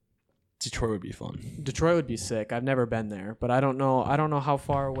two. Detroit would be fun. Detroit would be sick. I've never been there, but I don't know how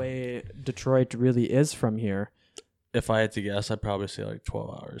far away Detroit really is from here. If I had to guess, I'd probably say like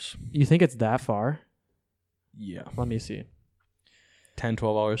 12 hours. You think it's that far? Yeah. Let me see. 10,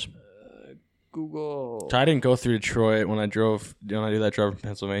 12 hours. Google. So I didn't go through Detroit when I do that drive from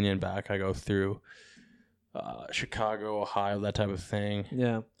Pennsylvania and back. I go through Chicago, Ohio, that type of thing.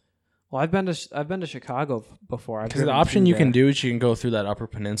 Yeah. Well, I've been to Chicago before. Because the option you can do is you can go through that Upper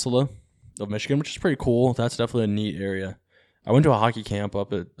Peninsula of Michigan, which is pretty cool. That's definitely a neat area. I went to a hockey camp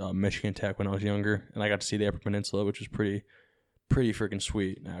up at Michigan Tech when I was younger, and I got to see the Upper Peninsula, which was pretty freaking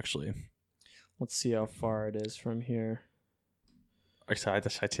sweet, actually. Let's see how far it is from here. I said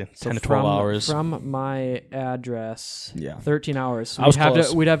 10 to 12 hours. From my address, 13 hours.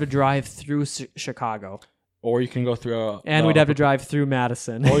 So we'd have to drive through Chicago. Or you can go through... we'd have to drive through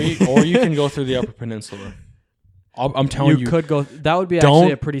Madison. Or you can go through the Upper Peninsula. I'm telling you... You could go... That would be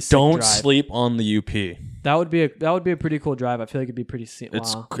actually a pretty sick drive. Don't sleep on the UP. That would be a pretty cool drive. I feel like it'd be pretty.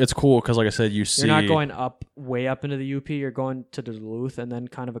 It's cool because, like I said, you see. You're not going way up into the UP. You're going to Duluth and then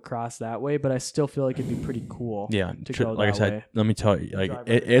kind of across that way. But I still feel like it'd be pretty cool. Yeah, to go like I that said, way. let me tell you, like Drive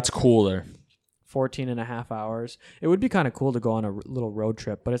it's cool there. 14 and a half hours. It would be kind of cool to go on a little road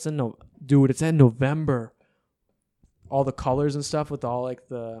trip, but it's in November. All the colors and stuff with all like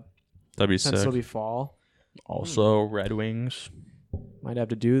the. That'd be Since sick. it'll be fall. Also, Red Wings. Might have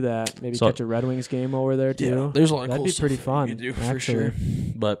to do that. Maybe So- catch a Red Wings game over there too. Yeah, there's a lot of That'd cool be stuff pretty that fun. you could do for actually. sure.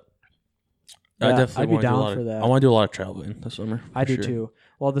 But Yeah, I definitely I'd be want to do a down lot for of, that. I want to do a lot of traveling this summer. I for do sure. too.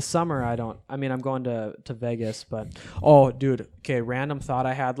 Well, the summer I don't. I mean, I'm going to Vegas, but dude. Okay, random thought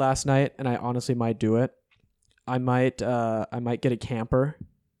I had last night, and I honestly might do it. I might get a camper,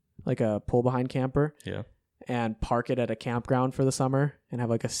 like a pull behind camper. Yeah. And park it at a campground for the summer and have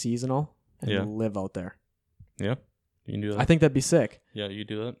like a seasonal and Yeah. live out there. Yeah, you can do that. I think that'd be sick. Yeah, you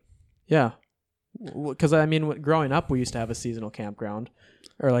do that. Yeah. Because I mean, growing up, we used to have a seasonal campground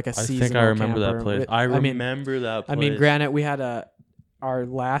or like a I seasonal think I remember camper. that place. I remember that place. I mean, granted, we had our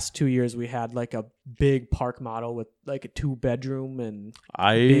last 2 years, we had like a big park model with like a 2-bedroom and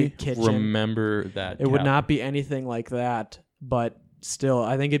I big kitchen. remember that. it would not be anything like that, but still,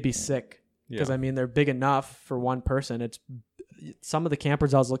 I think it'd be sick. Because I mean, they're big enough for one person. It's some of the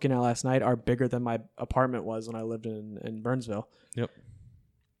campers I was looking at last night are bigger than my apartment was when I lived in Burnsville. Yep.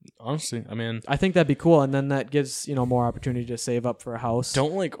 Honestly, I mean, I think that'd be cool, and then that gives more opportunity to save up for a house.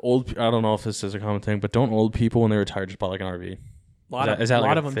 don't like old. I don't know if this is a common thing, but don't old people when they retire just buy like an RV? a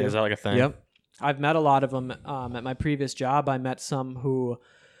lot of them do. Is that like a thing? Yep, I've met a lot of them. At my previous job, I met some who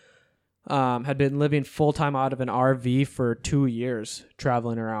had been living full time out of an RV for 2 years,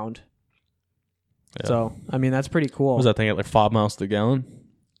 traveling around. Yeah. So I mean, that's pretty cool. What was that thing at like 5 miles to the gallon?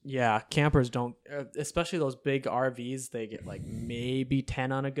 Yeah, campers don't, especially those big RVs. They get like maybe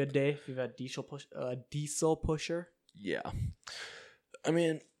 10 on a good day if you've had diesel pusher. Yeah. I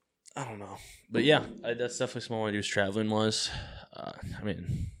mean, I don't know, but yeah, that's definitely something I want to do. Is traveling was. I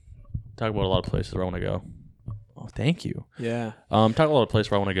mean, talk about a lot of places where I want to go. Oh, thank you. Yeah. Talk about a lot of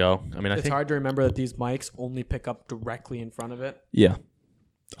places where I want to go. I mean, I It's think hard to remember that these mics only pick up directly in front of it. yeah.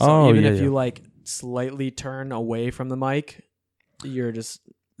 So even if you like slightly turn away from the mic, you're just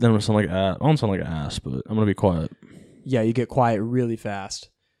then I'm gonna sound like I don't sound like an ass, but I'm gonna be quiet. yeah, you get quiet really fast.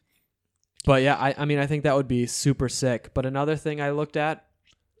 But yeah, I mean I think that would be super sick. But another thing I looked at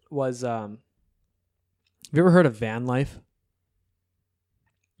was have you ever heard of van life?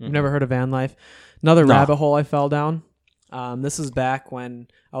 You've never heard of van life? Another rabbit hole I fell down. This is back when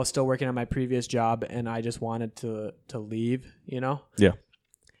I was still working on my previous job and I just wanted to leave, Yeah.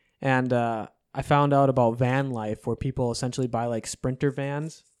 And I found out about van life where people essentially buy like Sprinter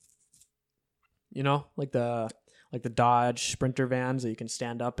vans. Like the Dodge Sprinter vans that you can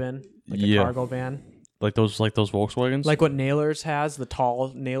stand up in, like a cargo van. Like those Volkswagens? Like what Nailers has, the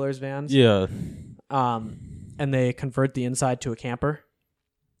tall Nailers vans. Yeah. And they convert the inside to a camper.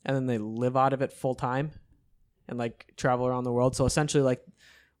 And then they live out of it full time and like travel around the world. So essentially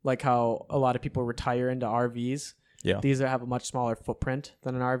like how a lot of people retire into RVs. Yeah. These have a much smaller footprint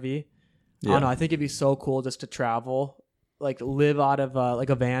than an RV. Yeah. I don't know. I think it'd be so cool just to travel, like live out of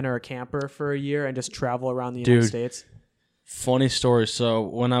like a van or a camper for a year and just travel around the United States. Funny story. So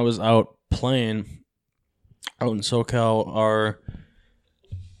when I was out playing out in SoCal,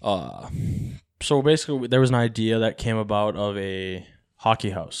 so basically there was an idea that came about of a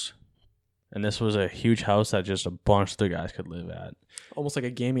hockey house. And this was a huge house that just a bunch of the guys could live at. Almost like a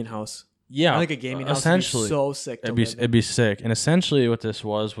gaming house. Yeah. I think a gaming house essentially, would be so sick to live in. it'd be sick. And essentially what this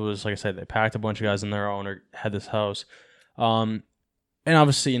was, like I said, they packed a bunch of guys in their own or had this house. And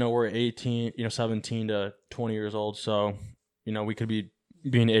obviously, we're 18, 17 to 20 years old. So, we could be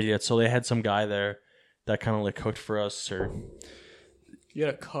being idiots. So they had some guy there that kind of like cooked for us. Or You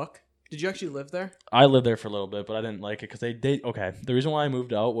had a cook? Did you actually live there? I lived there for a little bit, but I didn't like it because okay. The reason why I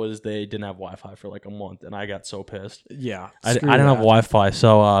moved out was they didn't have Wi-Fi for like a month, and I got so pissed. Yeah. I didn't have Wi-Fi,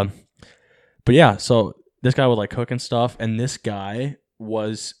 so but yeah, so this guy would like cook and stuff, and this guy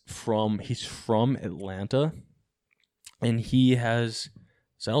he's from Atlanta, and he has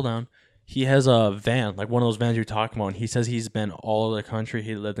settled down. He has a van, like one of those vans you're talking about. And he says he's been all over the country.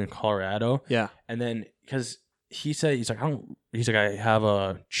 He lived in Colorado. Yeah. And then because he said I have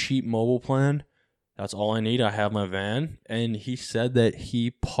a cheap mobile plan. That's all I need. I have my van. And he said that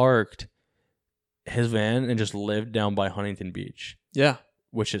he parked his van and just lived down by Huntington Beach. Yeah.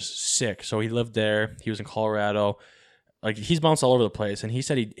 Which is sick. So he lived there. He was in Colorado. Like he's bounced all over the place. And he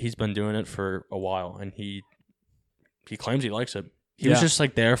said he's been doing it for a while. And he claims he likes it. He was just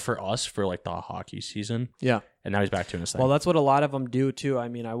like there for us for like the hockey season. Yeah. and now he's back to his thing. Well, that's what a lot of them do too. I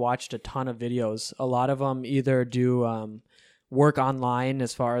mean, I watched a ton of videos. A lot of them either do work online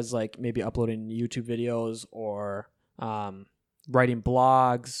as far as like maybe uploading YouTube videos or writing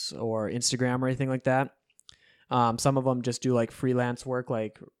blogs or Instagram or anything like that. Some of them just do like freelance work,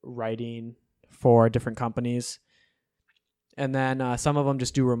 like writing for different companies. And then some of them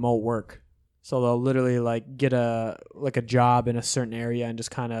just do remote work. So they'll literally like get a job in a certain area and just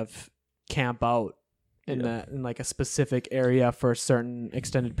kind of camp out in like a specific area for a certain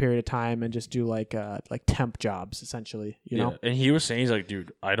extended period of time and just do like temp jobs essentially, you know? And he was saying, he's like,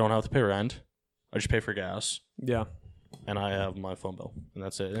 dude, I don't have to pay rent. I just pay for gas. Yeah. And I have my phone bill, and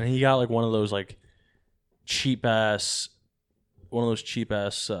that's it. And he got like one of those like cheap ass phone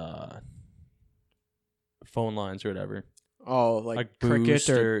lines or whatever. Oh, like Cricket Boost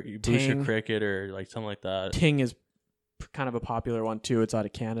or Boost or Ting. Cricket or like something like that. Ting is kind of a popular one too. It's out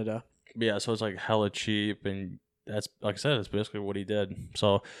of Canada. But yeah, so it's like hella cheap, and that's, like I said, that's basically what he did.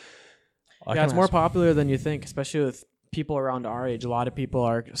 So Yeah, it's more popular than you think, especially with people around our age. A lot of people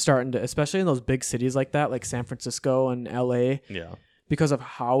are starting to, especially in those big cities like that, like San Francisco and LA, Yeah. because of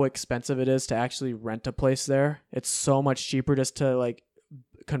how expensive it is to actually rent a place there. It's so much cheaper just to like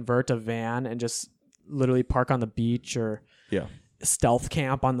convert a van and just literally park on the beach or Yeah. stealth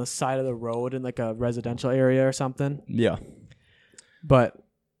camp on the side of the road in like a residential area or something. Yeah. But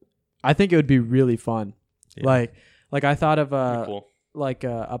I think it would be really fun. Yeah. Like I thought of Cool. like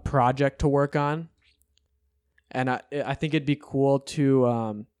a project to work on, and I think it'd be cool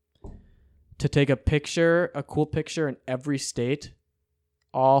to take a cool picture in every state,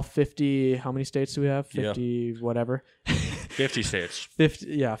 all 50. How many states do we have? 50 whatever. 50 states.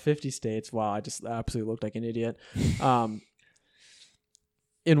 50 states. Wow, I just absolutely looked like an idiot.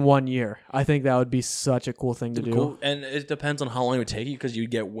 In 1 year, I think that would be such a cool thing to do. Cool. And it depends on how long it would take you, because you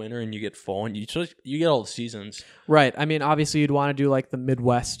get winter and you get fall and you get all the seasons. Right. I mean, obviously, you'd want to do like the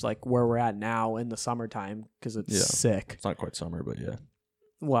Midwest, like where we're at now in the summertime, because it's sick. It's not quite summer, but yeah.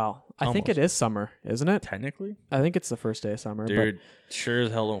 Well, I think it is summer, isn't it? Technically, I think it's the first day of summer. dude, sure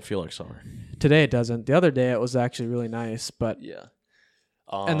as hell don't feel like summer. But today it doesn't. The other day it was actually really nice. But Yeah.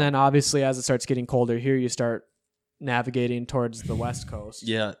 and then obviously as it starts getting colder here, you start navigating towards the West Coast.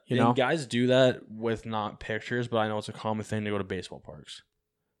 Yeah, You and know? guys do that with not pictures, but I know it's a common thing to go to baseball parks.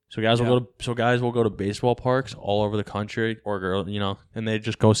 So guys will go to baseball parks all over the country, or and they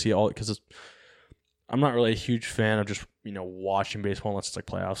just go see all, because I'm not really a huge fan of just watching baseball unless it's like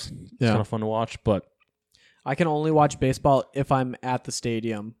playoffs. It's kind of fun to watch, but I can only watch baseball if I'm at the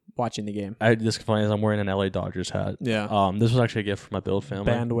stadium watching the game. this is funny, is I'm wearing an LA Dodgers hat. Yeah. This was actually a gift from my build family.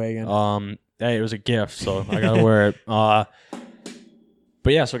 Bandwagon. Hey, it was a gift, so I gotta wear it.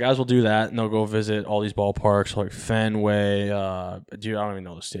 But yeah, so guys will do that, and they'll go visit all these ballparks like Fenway. Dude, I don't even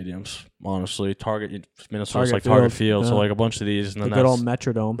know the stadiums, honestly. Minnesota's like Target Field, so like a bunch of these, and the then good old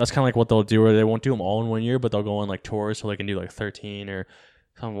Metrodome. that's kind of like what they'll do, where they won't do them all in 1 year, but they'll go on like tours, so they can do like 13 or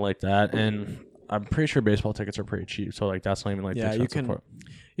something like that. And I'm pretty sure baseball tickets are pretty cheap, so like that's not even like the expensive part.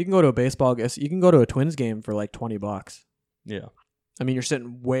 You can go to a baseball. You can go to a Twins game for like $20. Yeah. I mean, you're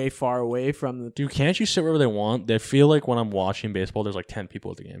sitting way far away from the. Dude, can't you sit wherever they want? They feel like when I'm watching baseball, there's like 10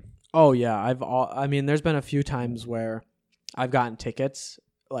 people at the game. Oh yeah, I mean, there's been a few times where I've gotten tickets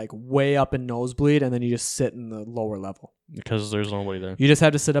like way up in nosebleed, and then you just sit in the lower level Because there's nobody there. You just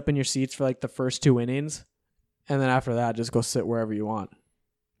have to sit up in your seats for like the first 2 innings, and then after that, just go sit wherever you want.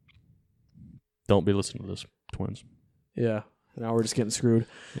 Don't be listening to this, Twins. Yeah. Now we're just getting screwed.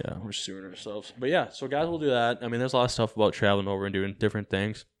 Yeah, we're suing ourselves. But yeah, so guys will do that. I mean, there's a lot of stuff about traveling over and doing different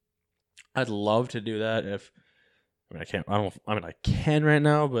things. I'd love to do that I can't. I can right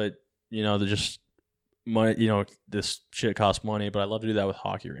now, but they're just money. This shit costs money. But I'd love to do that with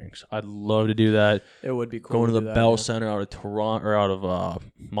hockey rinks. I'd love to do that. It would be cool. Going to the do that, Bell yeah. Center out of Toronto or out of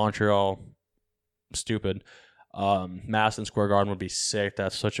Montreal. Stupid. Madison Square Garden would be sick.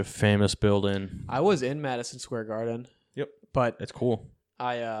 That's such a famous building. I was in Madison Square Garden. Yep. But it's cool.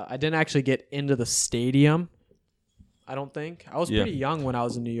 I didn't actually get into the stadium. I don't think. I was pretty young when I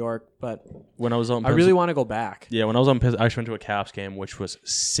was in New York, but when I was on, I really want to go back. Yeah, when I was on, I actually went to a Caps game, which was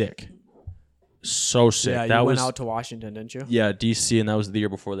sick. So sick. Yeah, you went out to Washington, didn't you? Yeah, DC, and that was the year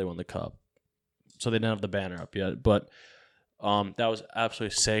before they won the Cup. So they didn't have the banner up yet, but that was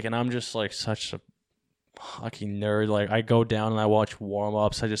absolutely sick. And I'm just like such a hockey nerd. Like I go down and I watch warm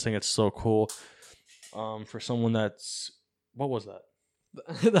ups. I just think it's so cool. For someone that's, what was that?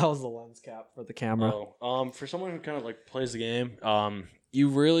 That was the lens cap for the camera. For someone who kind of like plays the game, you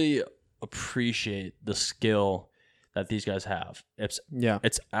really appreciate the skill that these guys have. It's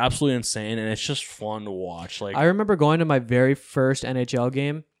absolutely insane, and it's just fun to watch. Like I remember going to my very first NHL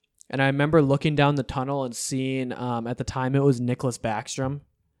game, And I remember looking down the tunnel and seeing, at the time it was Nicholas Backstrom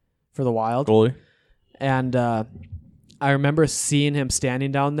for the Wild. Goalie. And I remember seeing him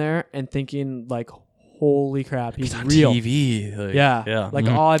standing down there and thinking, like, holy crap, he's on real. TV. Like, Yeah. Like,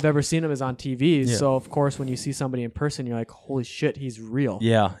 mhm. all I've ever seen him is on TV. Yeah. So, of course, when you see somebody in person, you're like, holy shit, he's real.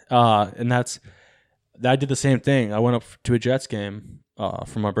 Yeah. And I did the same thing. I went up to a Jets game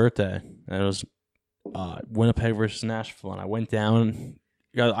for my birthday, and it was Winnipeg versus Nashville, and I went down.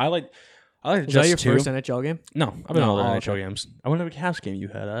 I like the Was Jets that your too. first NHL game? No, I've been to all the Oh, NHL games. I went to a Cavs game you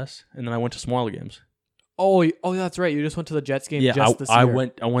had us, and then I went to smaller games. Oh, that's right. You just went to the Jets game Yeah, just this I year.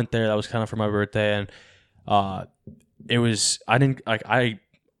 went there. That was kind of for my birthday, and it was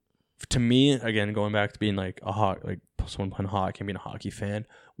to me, again, going back to being like someone playing hockey and being a hockey fan,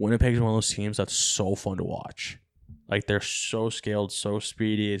 Winnipeg is one of those teams that's so fun to watch. Like, they're so skilled, so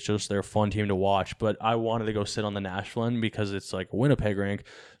speedy. It's just they're a fun team to watch. But I wanted to go sit on the Nashville end because it's like a Winnipeg rink.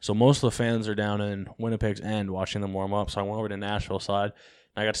 So most of the fans are down in Winnipeg's end watching them warm up. So I went over to Nashville side.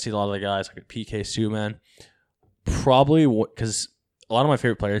 And I got to see a lot of the guys, like PK Subban. Probably because a lot of my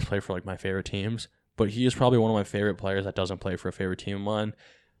favorite players play for like my favorite teams. But he is probably one of my favorite players that doesn't play for a favorite team of mine.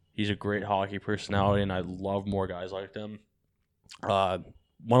 He's a great hockey personality, and I love more guys like them.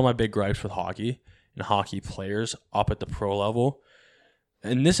 One of my big gripes with hockey and hockey players up at the pro level,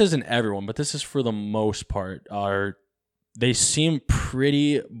 and this isn't everyone, but this is for the most part, they seem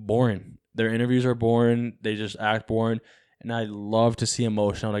pretty boring. Their interviews are boring. They just act boring. And I love to see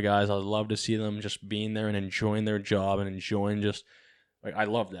emotion out of guys. I love to see them just being there and enjoying their job and enjoying I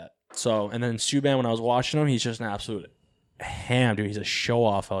love that. So, and then Subban, when I was watching him, he's just an absolute ham, dude. He's a show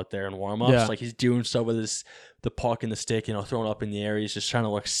off out there in warm ups. Yeah. Like, he's doing stuff with the puck and the stick, throwing up in the air. He's just trying to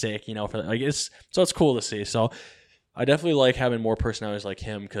look sick, it's cool to see. So I definitely like having more personalities like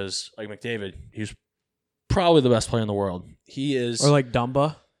him because, like McDavid, he's probably the best player in the world. He is. Or like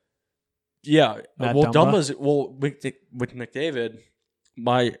Dumba. Yeah. Matt Well, Dumba. with McDavid,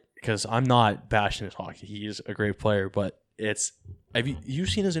 because I'm not bashing his hockey. He's a great player, but have you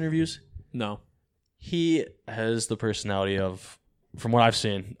seen his interviews? No. He has the personality of, from what I've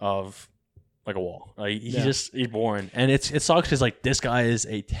seen, of like a wall. Like, he's boring, and it sucks because like this guy is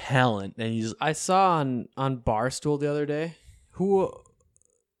a talent, and I saw on Barstool the other day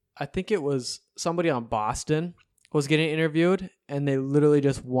I think it was somebody on Boston was getting interviewed, and they literally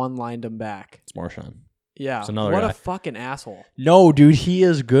just one-lined him back. it's Marchand. Yeah, It's another what guy. a fucking asshole. No, dude, he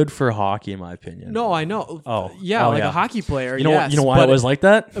is good for hockey in my opinion. No, I know. Oh. Yeah, Oh, like yeah. a hockey player. You know yes, you know why but it was like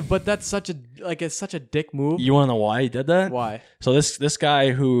that? But that's such a dick move. You want to know why he did that? Why? So this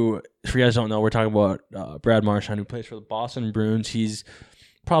guy who, if you guys don't know, we're talking about Brad Marchand, who plays for the Boston Bruins. He's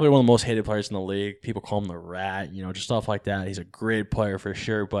probably one of the most hated players in the league. People call him the Rat, just stuff like that. He's a great player for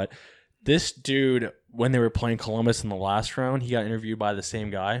sure. But this dude, when they were playing Columbus in the last round, he got interviewed by the same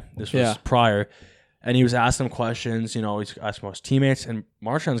guy. This was prior. And he was asking him questions, he's asking about his teammates, and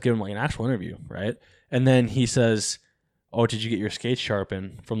Marchand's giving him like an actual interview, right? And then he says, "Oh, did you get your skates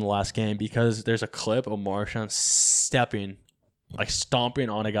sharpened from the last game?" Because there's a clip of Marchand stomping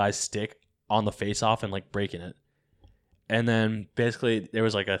on a guy's stick on the face-off and like breaking it. And then basically there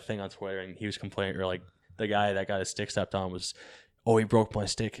was like a thing on Twitter, and he was complaining, or like the guy that got his stick stepped on was, "Oh, he broke my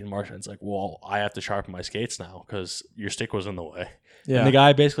stick," and Marchand's like, "Well, I have to sharpen my skates now because your stick was in the way." Yeah. And the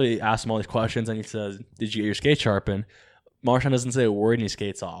guy basically asked him all these questions, and he says, "Did you get your skates sharpened?" Marchand doesn't say a word, and he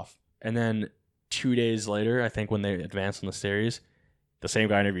skates off. And then 2 days later, I think when they advance in the series, the same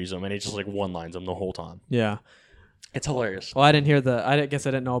guy interviews him, and he just like one-lines him the whole time. Yeah. It's hilarious. Well, I didn't hear I guess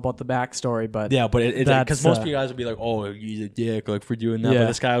I didn't know about the backstory, but Yeah, but it's That's, because most of you guys would be like, "Oh, he's a dick," like for doing that. Yeah. But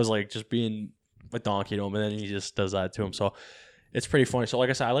this guy was like just being a donkey to him, and then he just does that to him. So it's pretty funny. So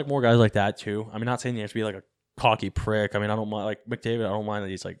like I said, I like more guys like that too. I mean, not saying he has to be like a cocky prick. I mean, I don't mind like McDavid. I don't mind that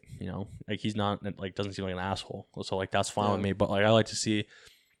he's like, like he's not like doesn't seem like an asshole. So like that's fine with me. But like I like to see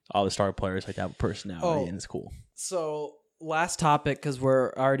all the star players like that with personality, and it's cool. So last topic, because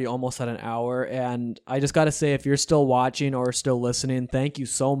we're already almost at an hour, and I just got to say, if you're still watching or still listening, thank you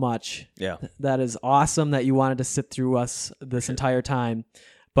so much. Yeah. That is awesome that you wanted to sit through us this entire time.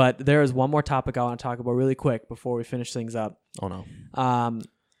 But there is one more topic I want to talk about really quick before we finish things up. Oh no.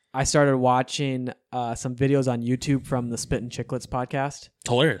 I started watching some videos on YouTube from the Spit and Chicklets podcast. It's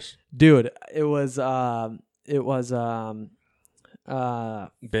hilarious. Dude, it was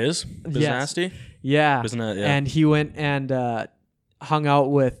Biz yes. Nasty. Yeah. Isn't that? Yeah. And he went and hung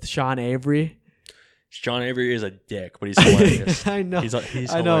out with Sean Avery. John Avery is a dick, but he's hilarious. I know. He's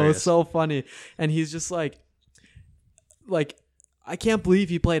I know. hilarious. It's so funny. And he's just like, I can't believe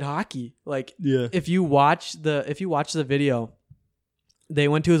he played hockey. Like, Yeah. if you watch the video, they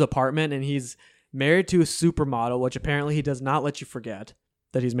went to his apartment, and he's married to a supermodel, which apparently he does not let you forget.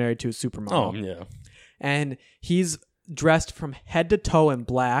 that he's married to is Supermodel. Oh yeah. And he's dressed from head to toe in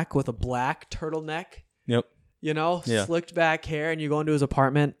black with a black turtleneck. Yep. You know, Yeah. slicked back hair, and you go into his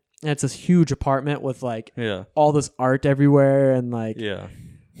apartment, and it's this huge apartment with like Yeah. all this art everywhere, and like, Yeah.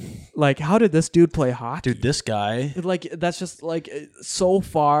 like how did this dude play hockey? Dude, this guy. Like that's just like so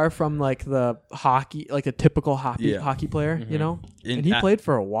far from like the hockey, like a typical hockey player, you know. And he played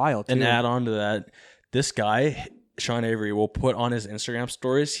for a while too. And add on to that, this guy, Sean Avery, will put on his Instagram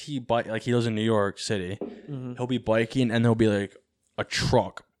stories. He lives in New York City. Mm-hmm. He'll be biking, and there'll be like a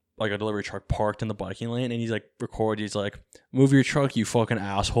truck, like a delivery truck, parked in the biking lane, and he's like he's like, "Move your truck, you fucking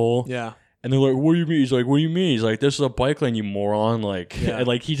asshole." Yeah. And they're like, "What do you mean?" He's like, "What do you mean?" He's like, "This is a bike lane, you moron!" Like, and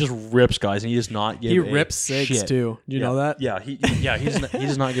like he just rips guys, and he does not give. He rips cigs shit. too. You know that? Yeah, he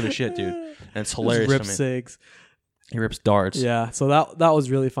does not give a shit, dude. And it's hilarious. Just rips to me. cigs. He rips darts. Yeah. So that was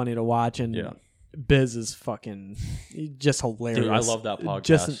really funny to watch, and Yeah. Biz is fucking just hilarious. Dude, I love that podcast.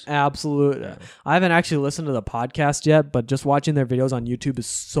 Just an absolute. Yeah. I haven't actually listened to the podcast yet, but just watching their videos on YouTube is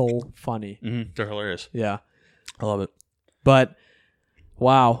so funny. They're hilarious. Yeah. I love it. But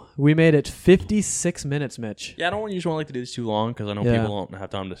wow, we made it 56 minutes, Mitch. Yeah, I don't usually like to do this too long because I know Yeah. people don't have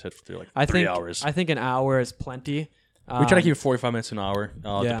time to sit through like I 3 think hours. I think an hour is plenty. We try to keep it 45 minutes to an hour,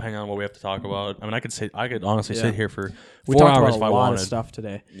 Yeah. depending on what we have to talk about. I mean, I could honestly Yeah. sit here for we 4 talked hours about if a I lot wanted. of stuff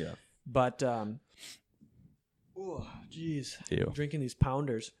today. Yeah. But oh, jeez, Ew. drinking these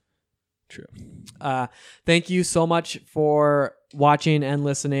pounders. True. Thank you so much for watching and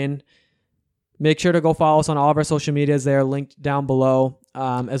listening. Make sure to go follow us on all of our social medias. They're linked down below,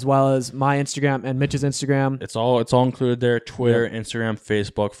 as well as my Instagram and Mitch's Instagram. It's all included there. Twitter, Instagram,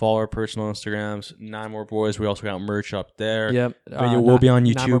 Facebook. Follow our personal Instagrams. 9 More Boys. We also got merch up there. Yep. Video will be on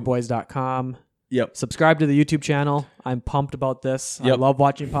YouTube. NineMoreBoys.com. Yep. Subscribe to the YouTube channel. I'm pumped about this. I Yep. love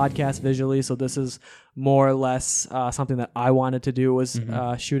watching podcasts visually, so this is more or less something that I wanted to do was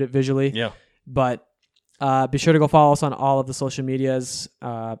shoot it visually. Yeah. But be sure to go follow us on all of the social medias.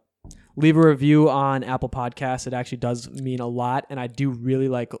 Leave a review on Apple Podcasts. It actually does mean a lot, and I do really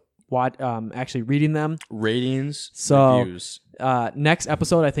like actually reading them. Ratings. So, reviews. Next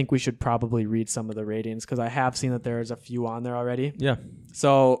episode, I think we should probably read some of the ratings because I have seen that there's a few on there already. Yeah.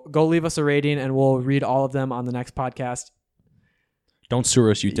 So go leave us a rating, and we'll read all of them on the next podcast. Don't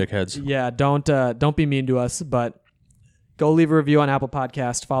sue us, you dickheads. Yeah, don't be mean to us, but go leave a review on Apple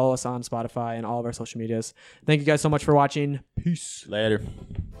Podcast. Follow us on Spotify and all of our social medias. Thank you guys so much for watching. Peace. Later.